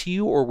sound right to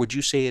you, or would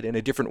you say it in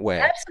a different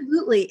way?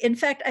 Absolutely. In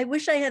fact, I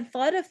wish I had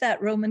thought of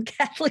that Roman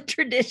Catholic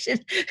tradition,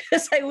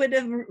 because I would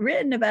have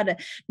written about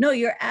it. No,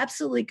 you're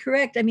absolutely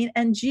correct. I mean,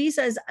 and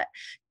Jesus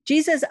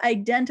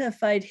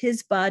identified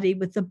his body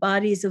with the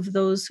bodies of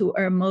those who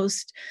are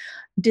most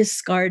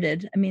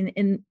discarded. I mean,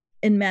 in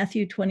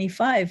Matthew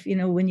 25,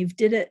 when you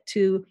did it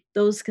to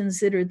those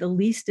considered the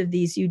least of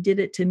these, you did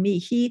it to me.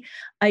 He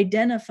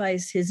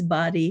identifies his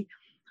body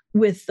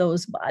with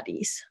those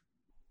bodies.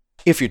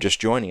 If you're just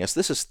joining us,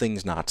 this is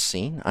Things Not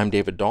Seen. I'm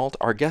David Dault.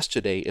 Our guest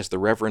today is the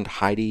Reverend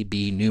Heidi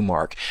B.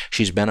 Newmark.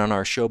 She's been on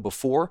our show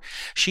before.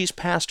 She's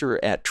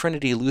pastor at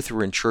Trinity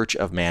Lutheran Church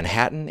of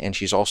Manhattan, and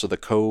she's also the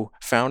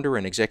co-founder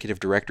and executive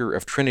director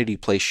of Trinity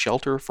Place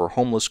Shelter for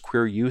homeless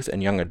queer youth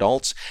and young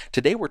adults.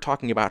 Today we're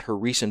talking about her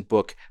recent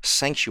book,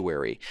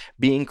 Sanctuary: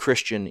 Being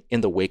Christian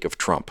in the Wake of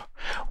Trump.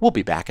 We'll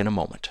be back in a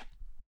moment.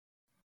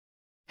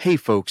 Hey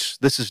folks,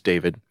 this is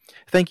David.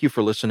 Thank you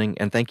for listening,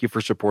 and thank you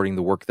for supporting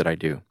the work that I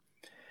do.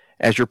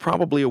 As you're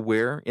probably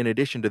aware, in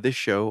addition to this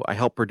show, I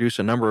help produce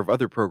a number of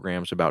other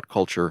programs about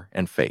culture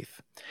and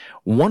faith.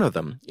 One of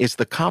them is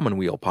the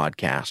Commonweal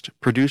podcast,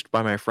 produced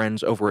by my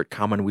friends over at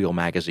Commonweal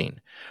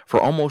Magazine.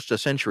 For almost a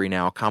century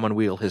now,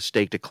 Commonweal has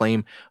staked a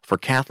claim for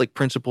Catholic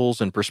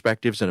principles and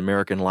perspectives in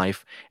American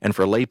life and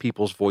for lay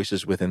people's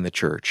voices within the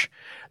church.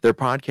 Their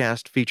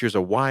podcast features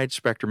a wide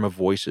spectrum of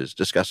voices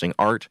discussing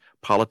art,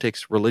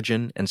 politics,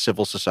 religion, and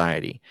civil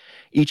society.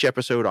 Each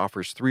episode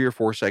offers 3 or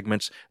 4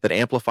 segments that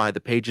amplify the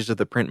pages of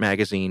the print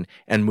magazine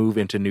and move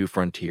into new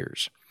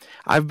frontiers.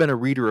 I've been a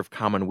reader of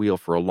Commonweal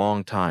for a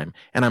long time,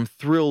 and I'm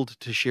thrilled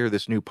to share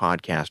this new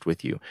podcast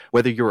with you,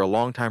 whether you're a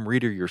longtime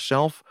reader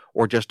yourself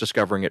or just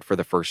discovering it for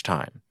the first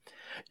time.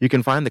 You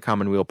can find the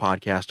Commonweal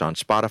podcast on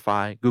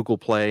Spotify, Google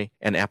Play,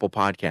 and Apple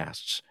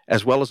Podcasts,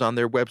 as well as on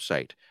their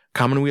website,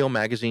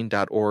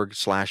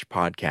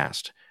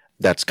 commonwealmagazine.org/podcast.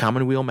 That's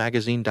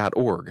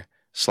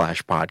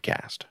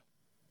commonwealmagazine.org/podcast.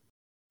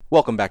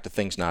 Welcome back to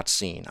Things Not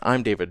Seen.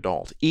 I'm David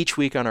Dault. Each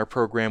week on our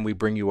program, we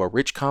bring you a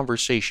rich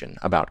conversation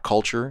about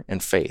culture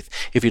and faith.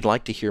 If you'd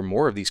like to hear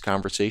more of these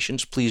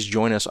conversations, please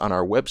join us on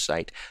our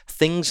website,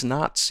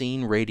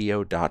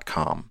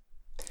 thingsnotseenradio.com.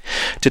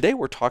 Today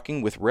we're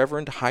talking with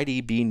Reverend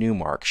Heidi B.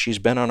 Newmark. She's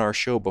been on our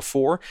show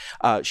before.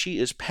 She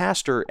is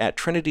pastor at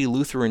Trinity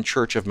Lutheran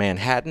Church of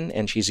Manhattan,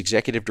 and she's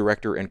executive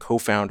director and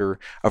co-founder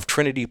of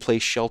Trinity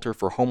Place Shelter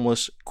for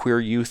homeless queer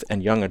youth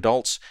and young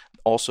adults,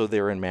 also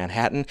there in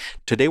Manhattan.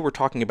 Today we're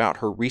talking about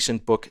her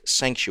recent book,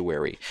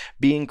 Sanctuary: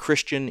 Being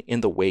Christian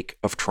in the Wake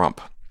of Trump.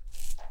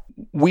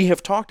 We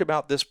have talked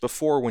about this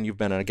before when you've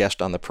been a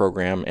guest on the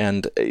program,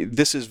 and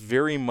this is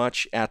very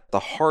much at the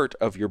heart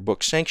of your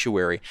book,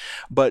 Sanctuary.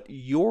 But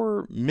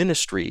your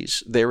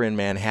ministries there in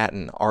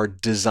Manhattan are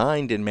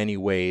designed in many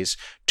ways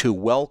to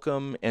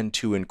welcome and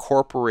to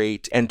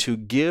incorporate and to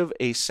give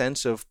a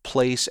sense of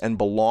place and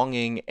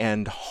belonging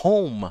and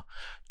home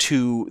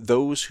to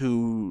those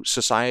who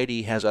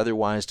society has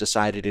otherwise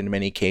decided in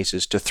many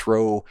cases to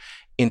throw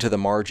into the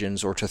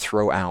margins or to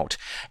throw out.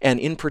 And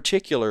in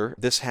particular,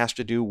 this has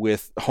to do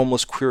with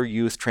homeless queer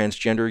youth,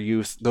 transgender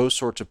youth, those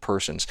sorts of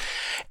persons.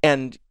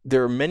 And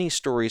there are many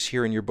stories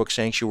here in your book,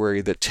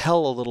 Sanctuary, that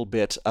tell a little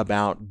bit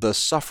about the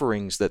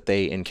sufferings that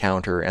they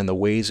encounter and the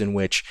ways in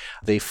which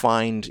they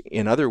find,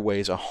 in other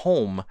ways, a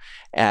home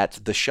at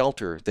the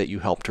shelter that you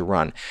help to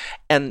run.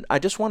 And I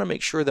just want to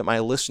make sure that my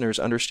listeners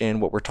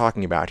understand what we're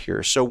talking about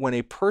here. So when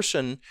a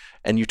person,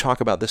 and you talk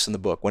about this in the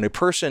book, when a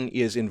person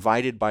is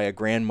invited by a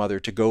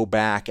grandmother to go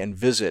back and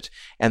visit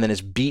and then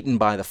is beaten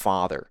by the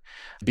father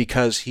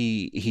because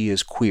he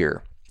is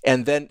queer,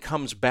 and then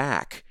comes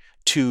back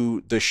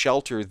to the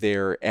shelter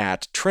there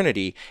at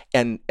Trinity,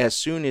 and as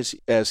soon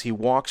as he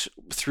walks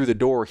through the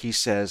door, he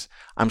says,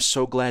 "I'm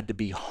so glad to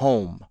be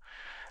home."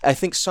 I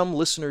think some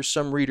listeners,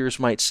 some readers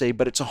might say,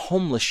 but it's a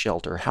homeless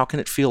shelter. How can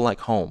it feel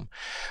like home?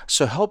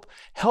 So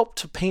help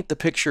to paint the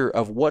picture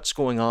of what's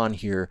going on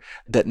here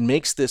that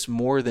makes this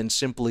more than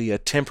simply a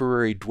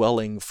temporary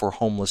dwelling for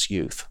homeless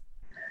youth.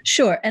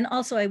 Sure. And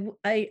also,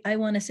 I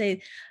want to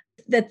say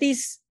that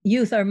these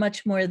youth are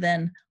much more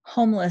than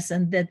homeless,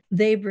 and that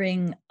they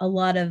bring a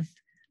lot of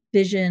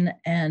vision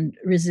and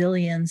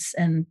resilience.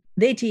 And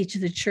they teach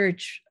the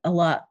church a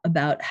lot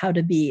about how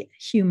to be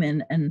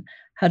human and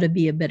how to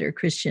be a better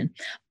Christian.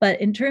 But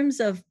in terms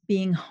of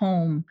being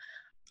home,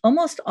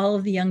 almost all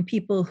of the young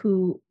people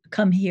who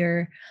come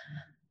here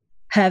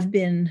have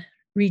been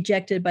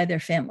rejected by their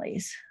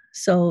families.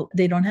 So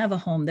they don't have a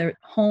home. Their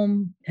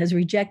home has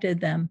rejected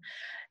them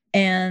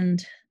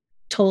and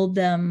told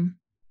them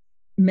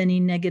many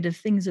negative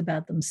things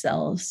about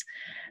themselves.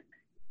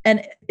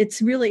 And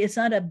it's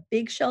not a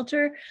big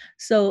shelter.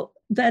 So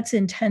that's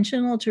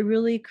intentional to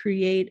really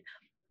create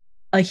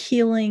a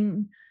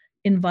healing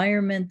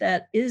environment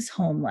that is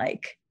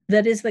home-like,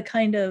 that is the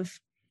kind of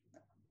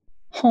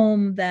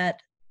home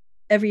that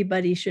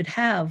everybody should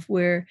have,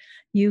 where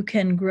you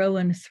can grow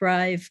and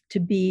thrive to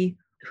be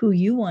who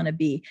you want to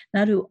be,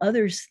 not who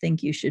others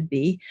think you should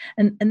be.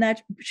 And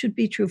that should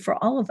be true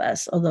for all of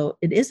us, although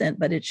it isn't,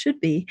 but it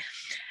should be.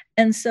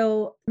 And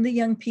so the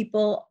young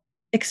people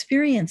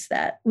experience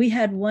that. We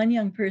had one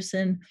young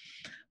person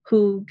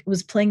who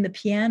was playing the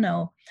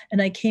piano,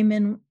 and I came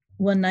in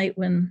one night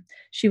when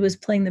she was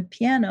playing the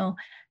piano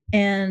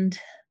and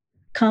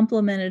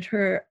complimented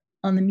her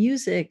on the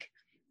music.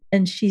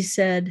 And she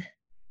said,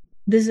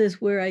 "This is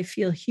where I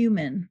feel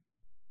human."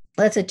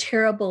 That's a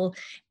terrible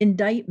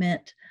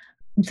indictment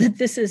that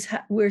this is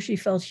where she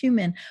felt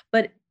human,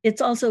 but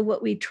it's also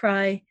what we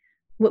try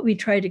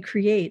to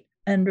create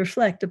and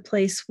reflect, a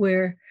place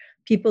where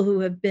people who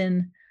have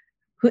been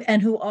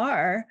who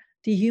are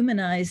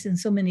dehumanized in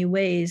so many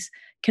ways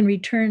can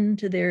return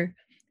to their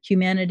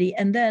humanity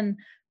and then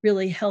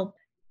really help.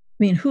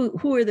 I mean,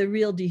 who are the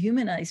real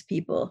dehumanized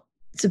people?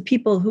 It's the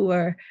people who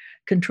are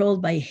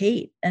controlled by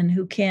hate and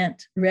who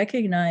can't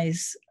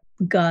recognize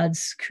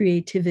God's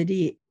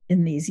creativity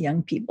in these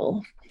young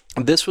people.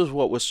 This was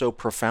what was so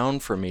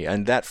profound for me.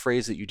 And that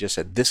phrase that you just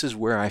said, "This is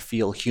where I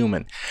feel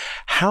human."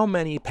 How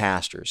many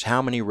pastors,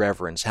 how many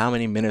reverends, how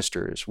many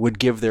ministers would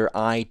give their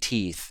eye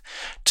teeth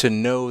to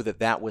know that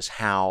that was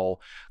how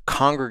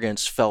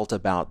congregants felt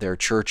about their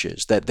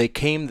churches, that they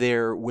came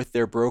there with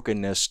their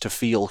brokenness to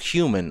feel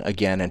human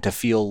again and to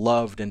feel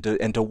loved and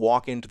to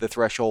walk into the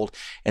threshold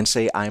and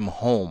say, "I'm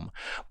home."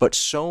 But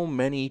so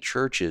many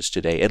churches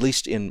today, at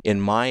least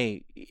in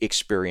my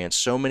experience,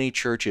 so many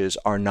churches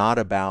are not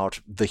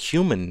about the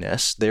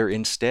humanness. They're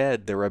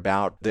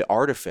about the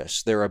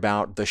artifice. They're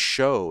about the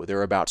show.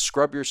 They're about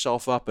scrub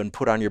yourself up and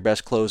put on your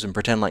best clothes and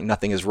pretend like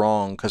nothing is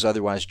wrong, because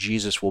otherwise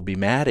Jesus will be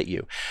mad at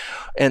you.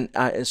 And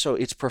so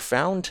it's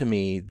profound to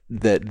me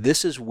that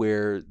this is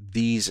where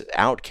these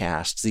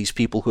outcasts, these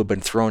people who have been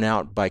thrown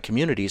out by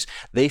communities,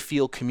 they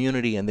feel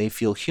community and they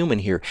feel human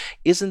here.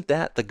 Isn't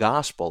that the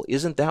gospel?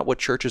 Isn't that what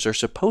churches are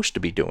supposed to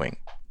be doing?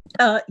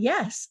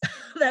 Yes,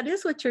 that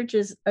is what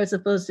churches are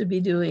supposed to be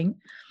doing.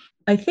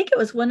 I think it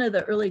was one of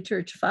the early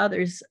church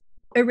fathers,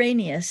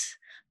 Irenaeus,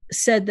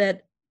 said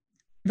that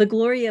the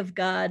glory of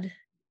God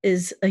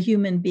is a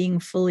human being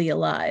fully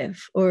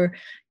alive, or,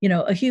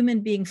 a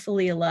human being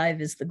fully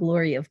alive is the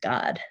glory of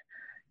God.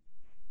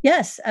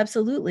 Yes,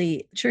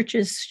 absolutely.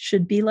 Churches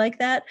should be like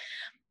that.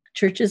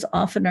 Churches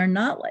often are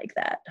not like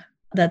that.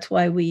 That's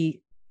why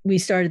we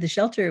started the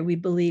shelter. We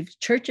believe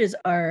churches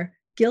are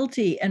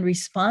guilty and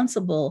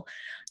responsible.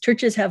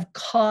 Churches have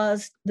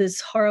caused this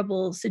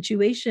horrible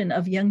situation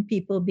of young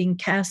people being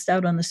cast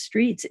out on the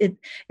streets.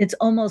 It's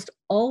almost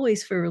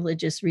always for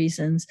religious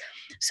reasons.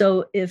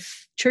 So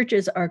if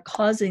churches are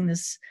causing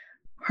this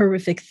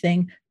horrific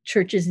thing,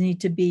 churches need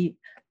to be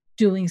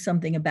doing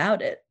something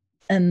about it.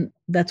 And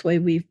that's why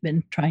we've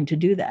been trying to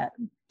do that.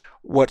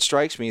 What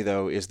strikes me,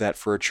 though, is that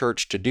for a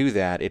church to do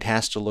that, it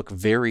has to look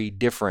very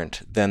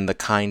different than the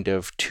kind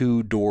of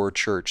two-door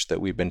church that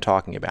we've been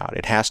talking about.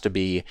 It has to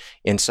be,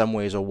 in some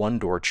ways, a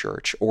one-door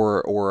church,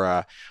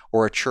 or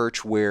a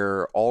church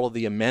where all of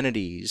the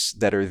amenities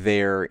that are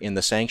there in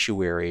the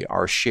sanctuary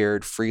are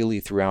shared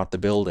freely throughout the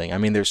building. I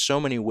mean, there's so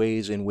many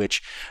ways in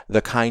which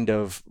the kind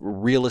of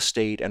real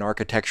estate and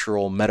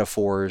architectural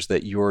metaphors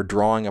that you're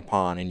drawing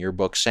upon in your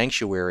book,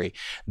 Sanctuary,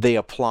 they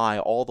apply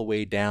all the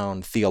way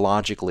down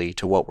theologically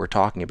to what we're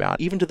talking about,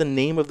 even to the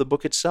name of the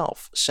book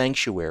itself,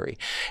 Sanctuary.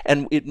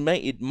 And it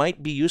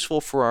might be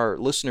useful for our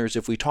listeners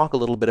if we talk a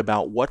little bit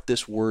about what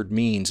this word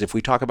means, if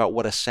we talk about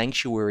what a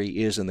sanctuary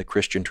is in the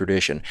Christian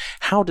tradition.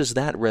 How does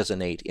that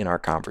resonate in our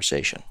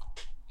conversation?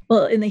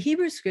 Well, in the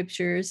Hebrew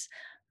scriptures,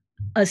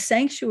 a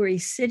sanctuary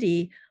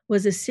city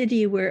was a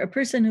city where a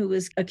person who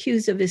was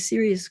accused of a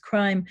serious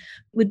crime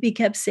would be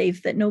kept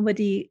safe, that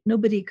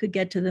nobody could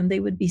get to them.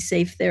 They would be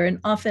safe there. And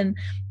often,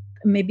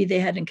 maybe they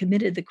hadn't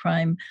committed the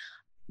crime.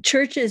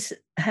 Churches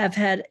have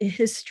had a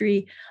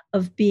history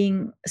of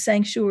being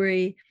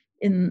sanctuary.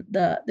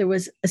 There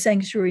was a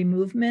sanctuary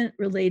movement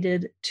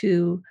related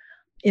to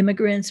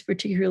immigrants,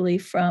 particularly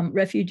from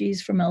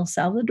refugees from El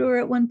Salvador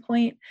at one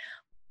point.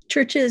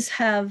 Churches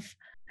have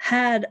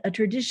had a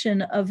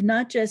tradition of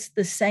not just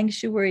the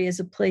sanctuary as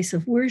a place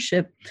of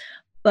worship,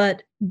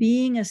 but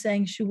being a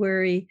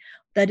sanctuary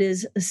that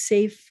is a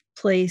safe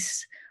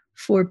place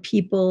for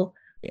people.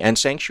 And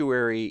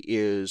sanctuary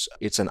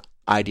it's an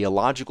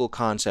ideological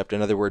concept.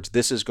 In other words,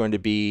 this is going to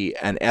be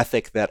an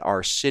ethic that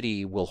our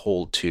city will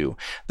hold to.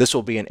 This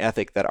will be an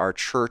ethic that our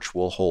church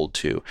will hold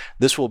to.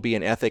 This will be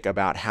an ethic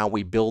about how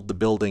we build the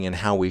building and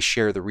how we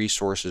share the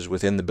resources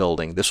within the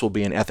building. This will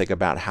be an ethic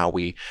about how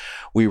we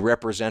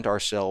represent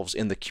ourselves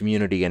in the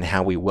community and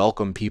how we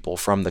welcome people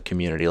from the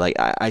community. Like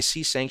I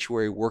see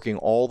sanctuary working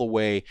all the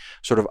way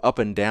sort of up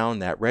and down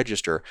that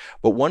register.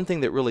 But one thing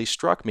that really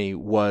struck me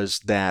was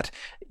that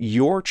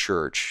your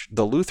church,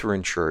 the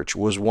Lutheran Church,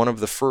 was one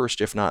of the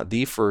first, if not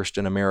the first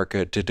in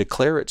America, to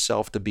declare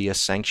itself to be a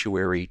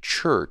sanctuary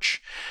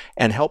church,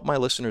 and help my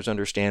listeners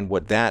understand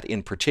what that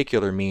in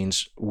particular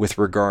means with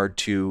regard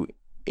to,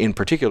 in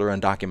particular,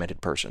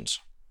 undocumented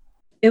persons.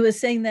 It was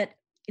saying that,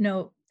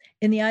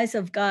 in the eyes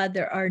of God,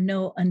 there are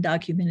no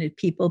undocumented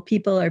people.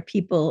 People are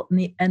people,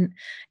 and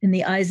in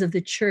the eyes of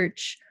the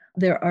church,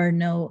 there are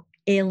no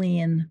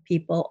alien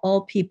people.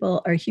 All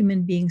people are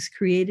human beings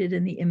created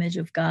in the image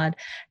of God,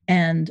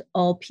 and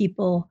all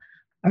people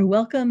are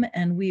welcome,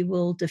 and we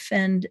will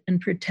defend and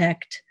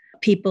protect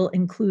people,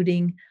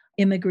 including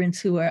immigrants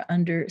who are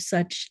under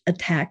such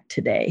attack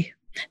today.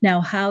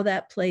 Now, how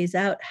that plays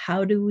out,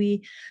 how do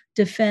we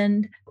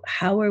defend?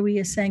 How are we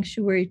a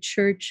sanctuary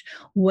church?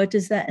 What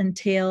does that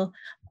entail?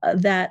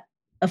 That,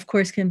 of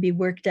course, can be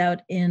worked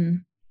out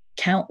in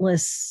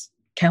countless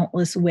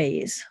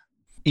ways.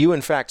 You,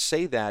 in fact,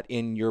 say that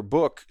in your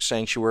book,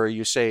 Sanctuary.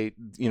 You say,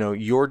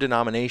 your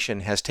denomination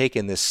has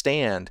taken this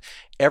stand.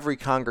 Every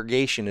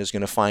congregation is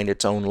going to find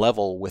its own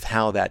level with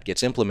how that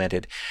gets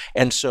implemented.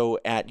 And so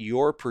at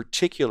your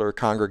particular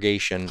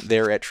congregation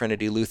there at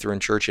Trinity Lutheran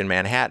Church in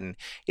Manhattan,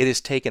 it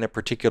has taken a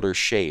particular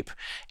shape.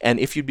 And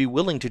if you'd be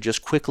willing to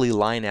just quickly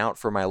line out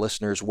for my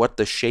listeners what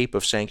the shape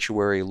of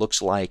Sanctuary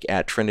looks like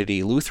at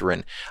Trinity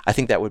Lutheran, I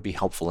think that would be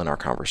helpful in our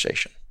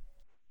conversation.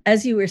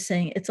 As you were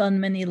saying, it's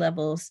on many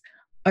levels.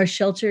 Our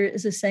shelter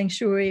is a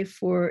sanctuary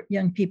for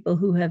young people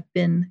who have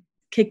been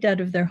kicked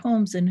out of their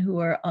homes and who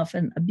are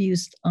often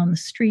abused on the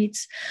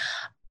streets.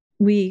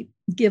 We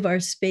give our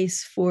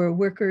space for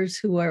workers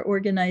who are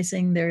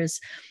organizing.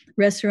 There's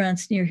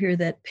restaurants near here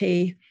that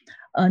pay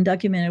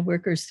undocumented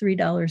workers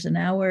 $3 an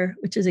hour,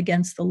 which is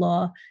against the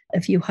law.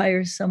 If you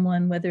hire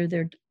someone, whether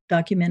they're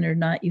documented or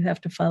not, you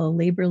have to follow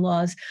labor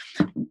laws.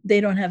 They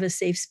don't have a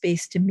safe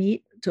space to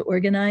meet, to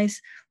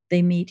organize.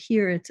 They meet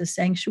here. It's a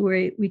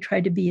sanctuary. We try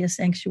to be a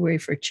sanctuary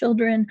for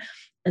children,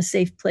 a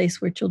safe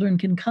place where children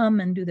can come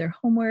and do their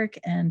homework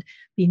and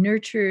be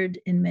nurtured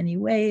in many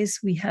ways.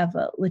 We have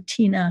a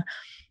Latina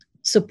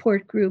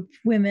support group,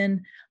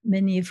 women,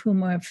 many of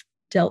whom have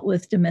dealt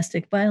with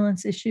domestic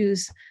violence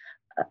issues.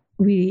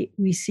 We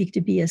seek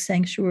to be a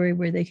sanctuary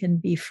where they can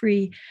be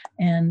free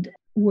and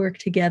work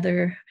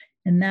together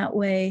in that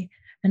way.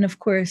 And of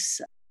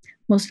course,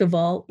 most of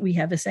all, we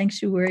have a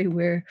sanctuary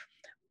where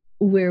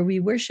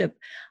we worship.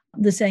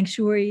 The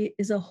sanctuary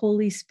is a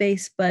holy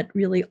space, but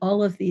really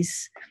all of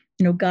these,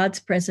 God's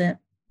present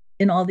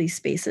in all these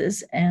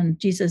spaces, and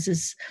Jesus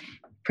is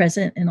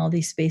present in all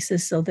these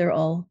spaces. So they're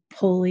all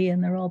holy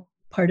and they're all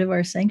part of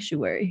our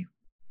sanctuary.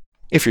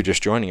 If you're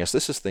just joining us,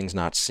 this is Things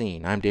Not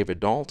Seen. I'm David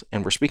Dalt,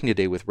 and we're speaking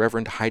today with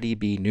Reverend Heidi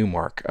B.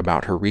 Newmark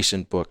about her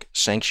recent book,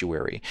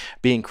 Sanctuary,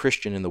 Being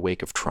Christian in the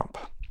Wake of Trump.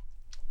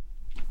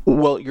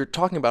 Well, you're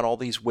talking about all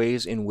these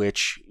ways in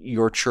which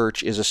your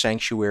church is a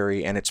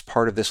sanctuary, and it's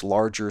part of this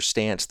larger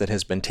stance that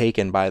has been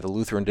taken by the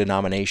Lutheran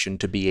denomination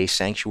to be a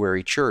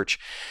sanctuary church.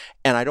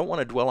 And I don't want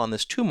to dwell on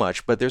this too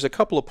much, but there's a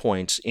couple of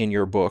points in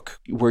your book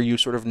where you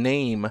sort of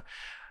name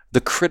the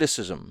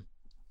criticism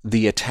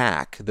the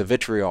attack, the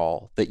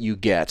vitriol that you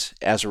get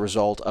as a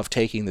result of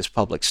taking this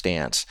public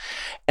stance.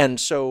 And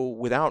so,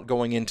 without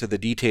going into the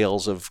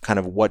details of kind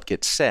of what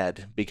gets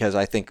said, because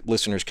I think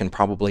listeners can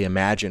probably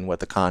imagine what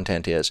the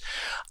content is,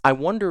 I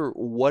wonder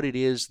what it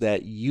is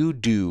that you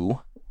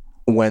do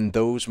when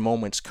those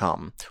moments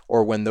come,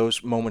 or when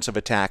those moments of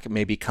attack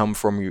maybe come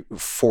from you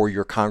for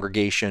your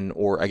congregation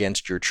or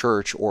against your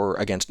church or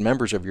against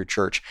members of your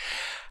church.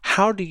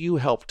 How do you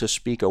help to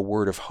speak a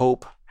word of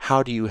hope?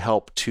 How do you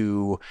help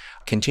to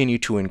continue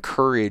to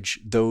encourage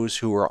those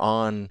who are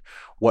on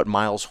what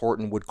Miles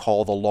Horton would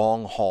call the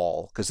long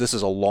haul? Because this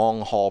is a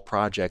long haul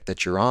project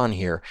that you're on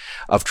here,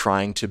 of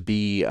trying to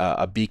be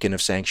a beacon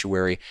of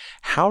sanctuary.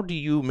 How do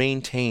you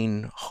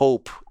maintain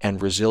hope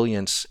and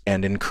resilience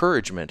and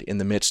encouragement in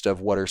the midst of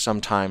what are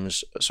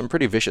sometimes some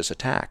pretty vicious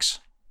attacks?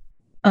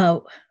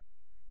 Oh,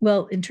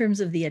 well, in terms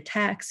of the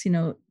attacks,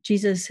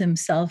 Jesus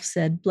himself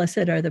said,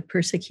 "Blessed are the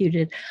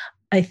persecuted."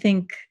 I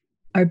think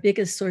our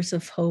biggest source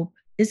of hope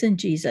is in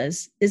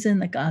Jesus, is in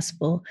the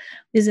gospel,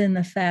 is in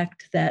the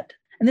fact that,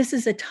 and this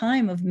is a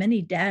time of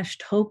many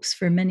dashed hopes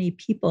for many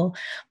people,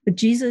 but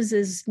Jesus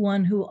is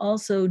one who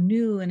also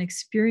knew and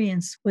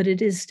experienced what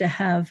it is to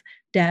have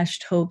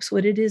dashed hopes,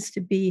 what it is to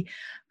be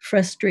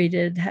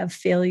frustrated, have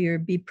failure,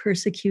 be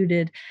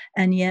persecuted,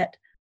 and yet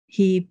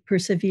he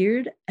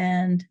persevered.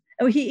 And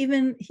he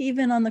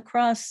even on the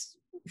cross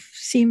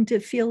seemed to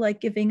feel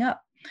like giving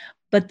up.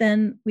 But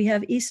then we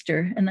have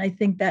Easter, and I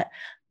think that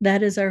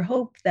is our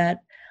hope, that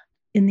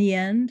in the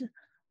end,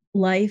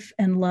 life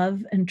and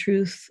love and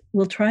truth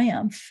will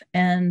triumph,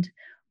 and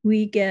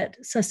we get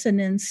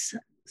sustenance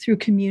through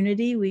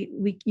community.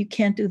 You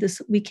can't do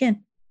this. We can't,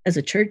 as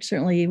a church,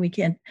 certainly we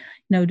can't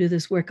do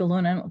this work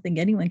alone. I don't think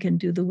anyone can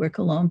do the work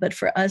alone. But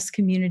for us,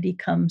 community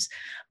comes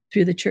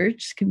through the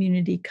church.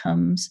 Community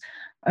comes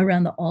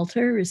around the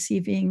altar,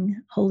 receiving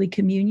Holy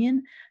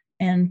Communion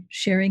and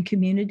sharing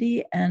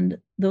community, and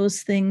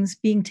those things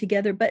being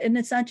together. And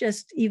it's not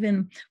just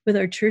even with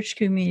our church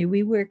community.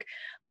 We work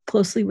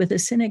closely with a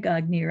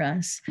synagogue near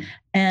us,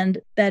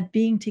 and that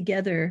being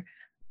together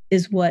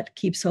is what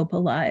keeps hope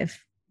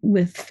alive,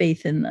 with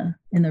faith in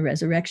the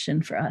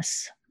resurrection for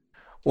us.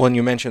 Well, and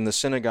you mentioned the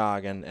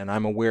synagogue, and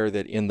I'm aware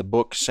that in the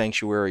book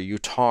Sanctuary, you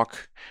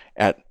talk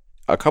at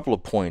a couple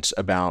of points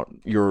about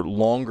your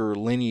longer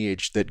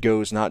lineage that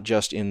goes not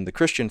just in the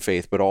Christian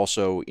faith, but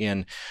also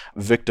in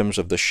victims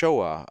of the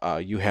Shoah.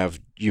 You have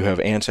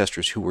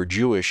ancestors who were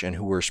Jewish and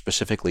who were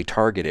specifically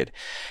targeted.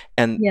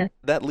 And Yeah.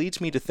 that leads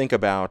me to think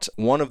about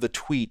one of the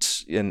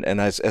tweets, and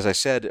as I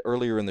said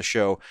earlier in the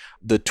show,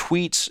 the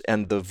tweets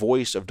and the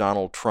voice of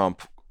Donald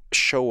Trump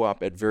show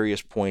up at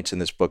various points in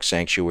this book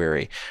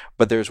Sanctuary,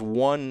 but there's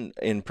one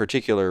in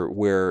particular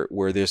where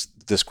there's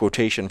this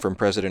quotation from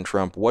President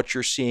Trump: "What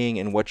you're seeing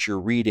and what you're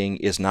reading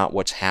is not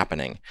what's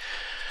happening."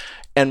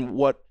 And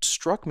what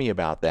struck me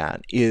about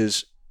that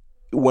is,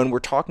 when we're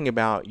talking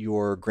about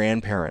your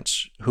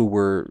grandparents who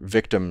were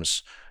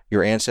victims,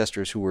 your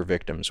ancestors who were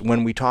victims,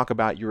 when we talk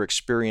about your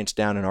experience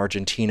down in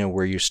Argentina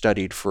where you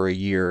studied for a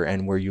year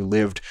and where you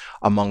lived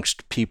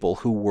amongst people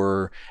who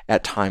were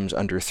at times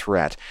under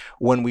threat,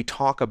 when we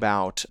talk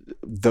about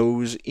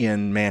those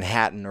in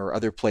Manhattan or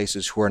other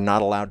places who are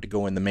not allowed to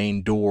go in the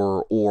main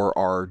door or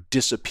are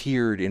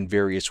disappeared in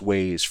various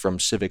ways from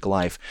civic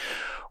life,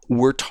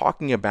 we're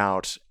talking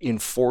about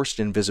enforced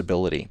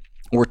invisibility.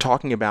 We're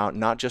talking about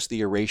not just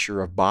the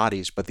erasure of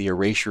bodies, but the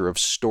erasure of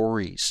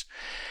stories.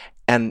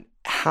 And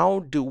how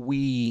do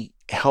we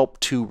help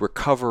to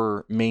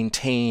recover,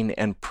 maintain,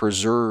 and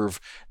preserve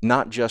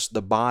not just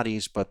the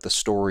bodies, but the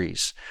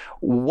stories?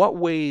 What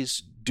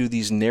ways do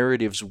these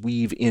narratives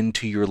weave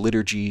into your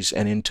liturgies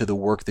and into the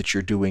work that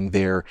you're doing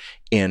there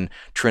in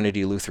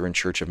Trinity Lutheran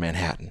Church of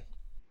Manhattan?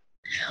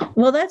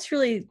 Well, that's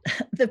really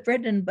the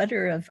bread and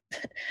butter of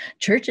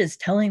churches,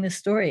 telling the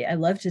story. I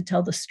love to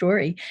tell the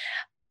story.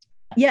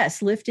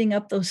 Yes, lifting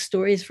up those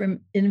stories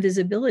from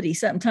invisibility.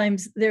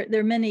 Sometimes there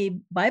are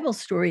many Bible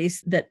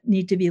stories that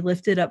need to be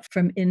lifted up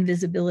from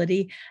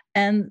invisibility,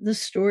 and the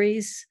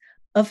stories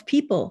of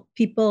people,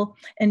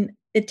 and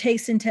it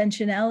takes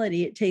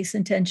intentionality. It takes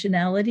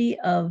intentionality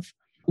of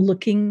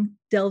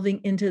delving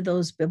into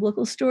those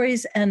biblical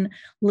stories and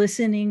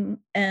listening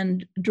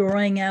and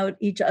drawing out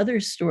each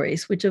other's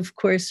stories, which of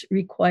course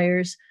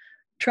requires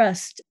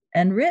trust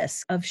and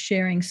risk of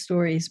sharing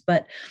stories.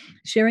 But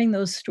sharing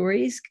those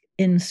stories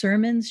in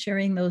sermons,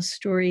 sharing those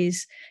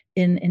stories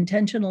in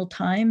intentional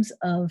times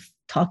of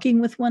talking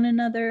with one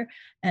another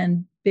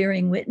and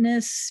bearing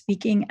witness,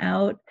 speaking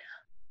out,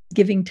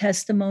 giving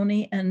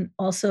testimony, and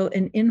also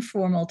in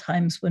informal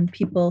times when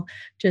people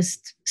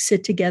just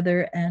sit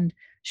together and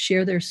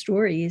share their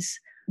stories.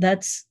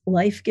 That's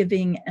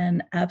life-giving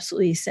and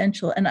absolutely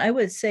essential. And I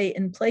would say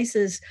in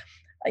places,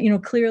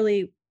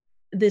 clearly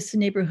this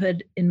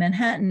neighborhood in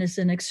Manhattan is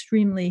an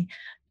extremely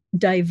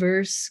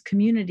diverse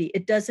community.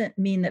 It doesn't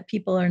mean that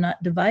people are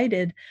not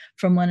divided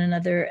from one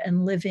another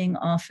and living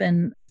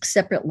often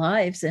separate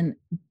lives and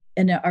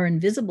are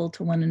invisible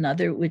to one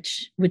another,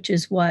 which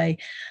is why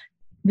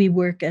we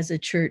work as a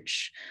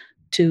church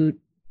to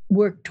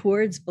work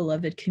towards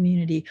beloved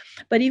community.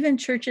 But even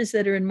churches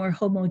that are in more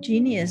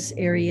homogeneous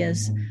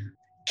areas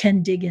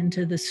can dig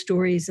into the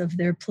stories of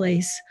their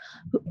place.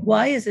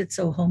 Why is it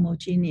so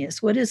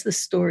homogeneous? What is the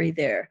story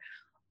there?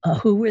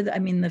 Who were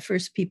the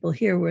first people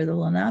here were the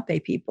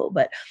Lenape people,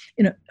 but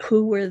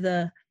who were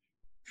the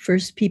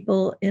first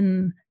people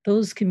in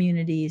those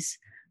communities?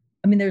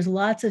 There's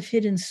lots of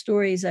hidden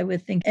stories, I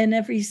would think, in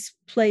every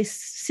place,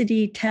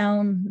 city,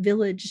 town,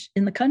 village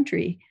in the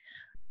country,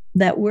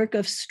 that work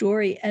of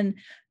story.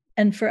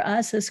 And for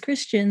us as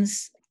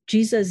Christians,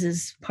 Jesus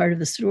is part of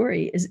the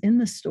story, is in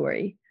the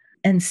story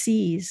and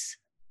sees.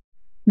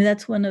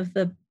 That's one of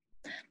the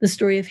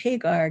story of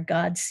Hagar.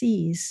 God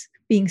sees,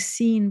 being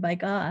seen by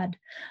God.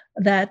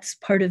 That's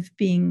part of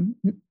being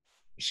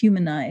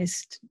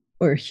humanized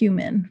or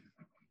human.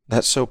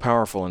 That's so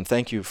powerful, and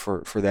thank you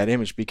for that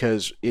image,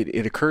 because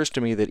it occurs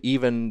to me that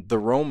even the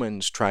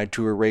Romans tried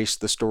to erase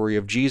the story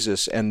of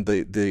Jesus, and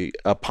the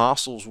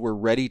apostles were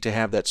ready to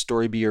have that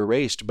story be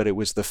erased, but it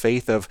was the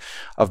faith of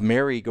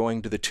Mary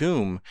going to the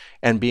tomb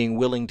and being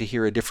willing to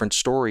hear a different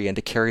story and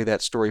to carry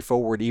that story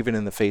forward even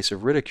in the face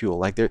of ridicule.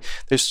 Like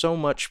there's so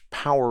much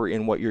power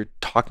in what you're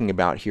talking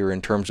about here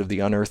in terms of the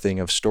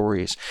unearthing of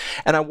stories.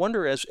 And I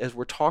wonder, as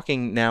we're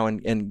talking now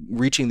and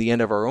reaching the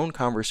end of our own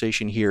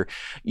conversation here,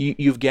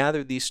 you've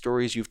gathered these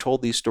stories, you've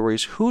told these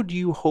stories. Who do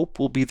you hope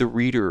will be the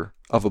reader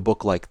of a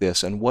book like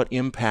this, and what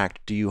impact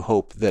do you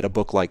hope that a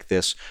book like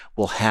this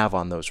will have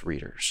on those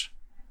readers?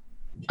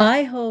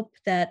 I hope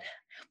that,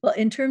 well,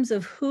 in terms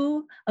of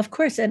who, of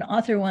course, an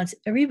author wants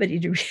everybody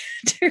to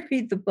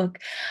read the book.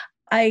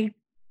 I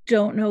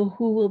don't know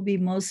who will be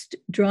most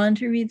drawn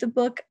to read the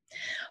book,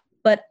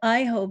 but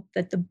I hope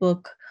that the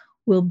book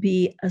will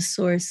be a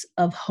source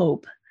of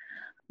hope,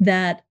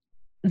 that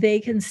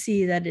they can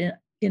see that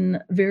in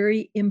a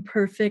very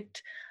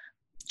imperfect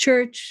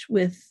church,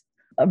 with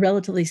a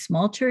relatively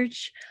small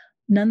church,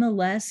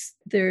 nonetheless,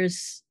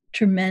 there's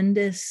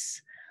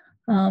tremendous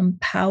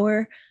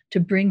power to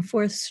bring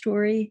forth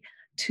story,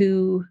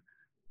 to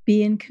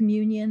be in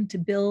communion, to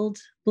build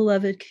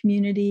beloved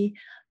community,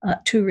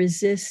 to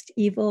resist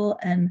evil,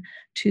 and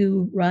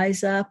to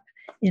rise up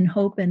in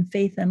hope and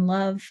faith and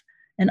love.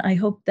 And I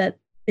hope that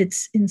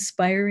it's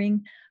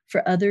inspiring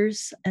for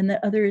others, and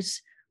that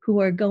others who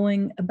are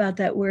going about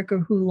that work or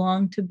who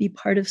long to be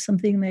part of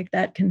something like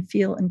that can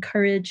feel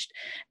encouraged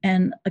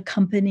and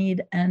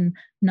accompanied and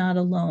not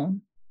alone.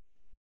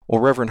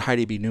 Well, Reverend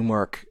Heidi B.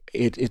 Newmark,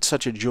 it's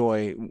such a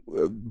joy,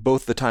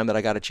 both the time that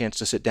I got a chance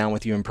to sit down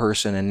with you in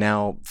person, and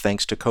now,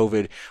 thanks to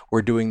COVID,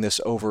 we're doing this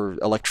over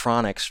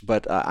electronics.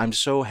 But I'm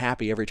so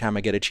happy every time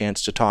I get a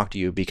chance to talk to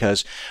you,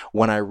 because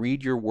when I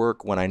read your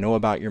work, when I know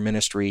about your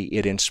ministry,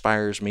 it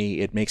inspires me.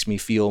 It makes me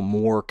feel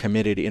more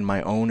committed in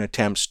my own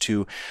attempts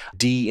to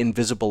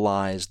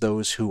de-invisibilize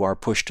those who are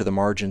pushed to the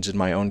margins in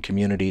my own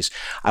communities.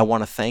 I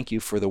want to thank you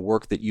for the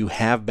work that you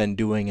have been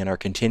doing and are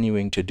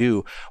continuing to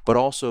do, but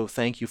also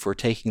thank you for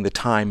taking the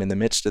time in the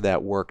midst of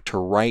that work to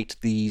write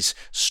these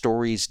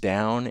stories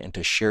down and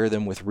to share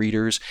them with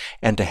readers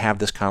and to have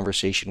this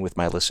conversation with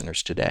my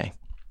listeners today.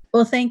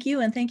 Well, thank you.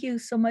 And thank you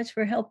so much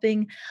for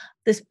helping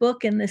this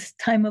book in this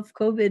time of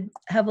COVID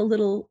have a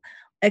little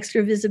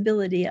extra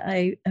visibility.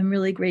 I am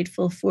really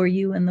grateful for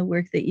you and the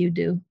work that you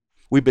do.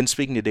 We've been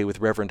speaking today with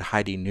Reverend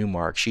Heidi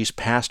Newmark. She's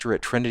pastor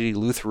at Trinity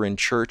Lutheran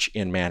Church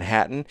in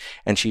Manhattan,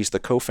 and she's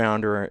the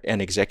co-founder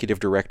and executive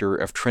director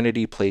of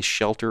Trinity Place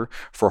Shelter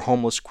for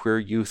homeless queer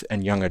youth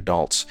and young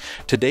adults.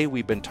 Today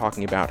we've been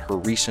talking about her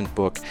recent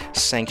book,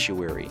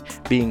 Sanctuary: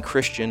 Being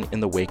Christian in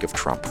the Wake of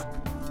Trump.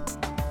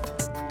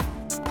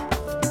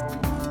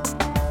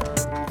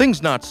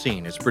 Things Not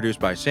Seen is produced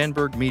by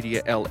Sandberg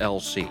Media,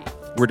 LLC.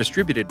 We're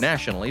distributed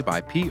nationally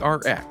by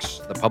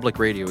PRX, the Public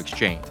Radio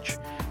Exchange.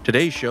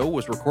 Today's show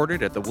was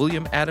recorded at the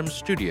William Adams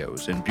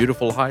Studios in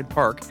beautiful Hyde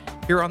Park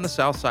here on the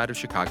south side of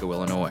Chicago,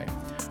 Illinois.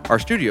 Our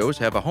studios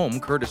have a home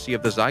courtesy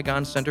of the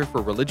Zygon Center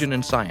for Religion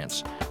and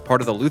Science,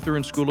 part of the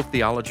Lutheran School of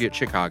Theology at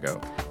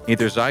Chicago.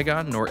 Neither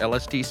Zygon nor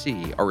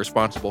LSTC are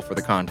responsible for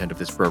the content of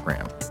this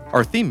program.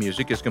 Our theme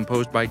music is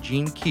composed by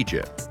Gene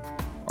Kija.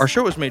 Our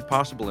show is made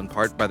possible in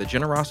part by the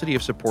generosity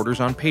of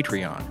supporters on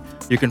Patreon.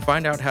 You can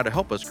find out how to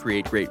help us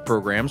create great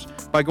programs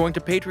by going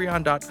to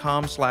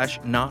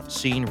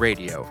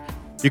patreon.com/notseenradio.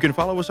 You can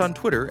follow us on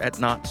Twitter at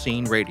Not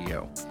Seen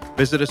Radio.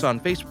 Visit us on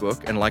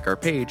Facebook and like our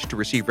page to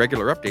receive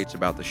regular updates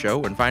about the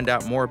show and find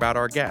out more about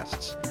our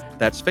guests.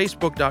 That's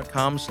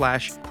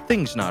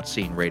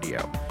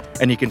facebook.com/thingsnotseenradio.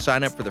 And you can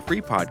sign up for the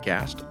free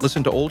podcast,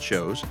 listen to old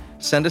shows,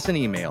 send us an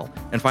email,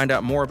 and find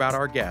out more about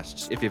our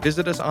guests if you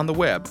visit us on the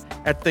web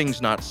at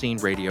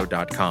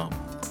thingsnotseenradio.com.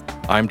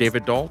 I'm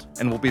David Dalt,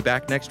 and we'll be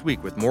back next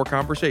week with more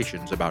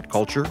conversations about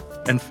culture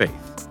and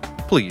faith.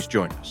 Please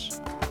join us.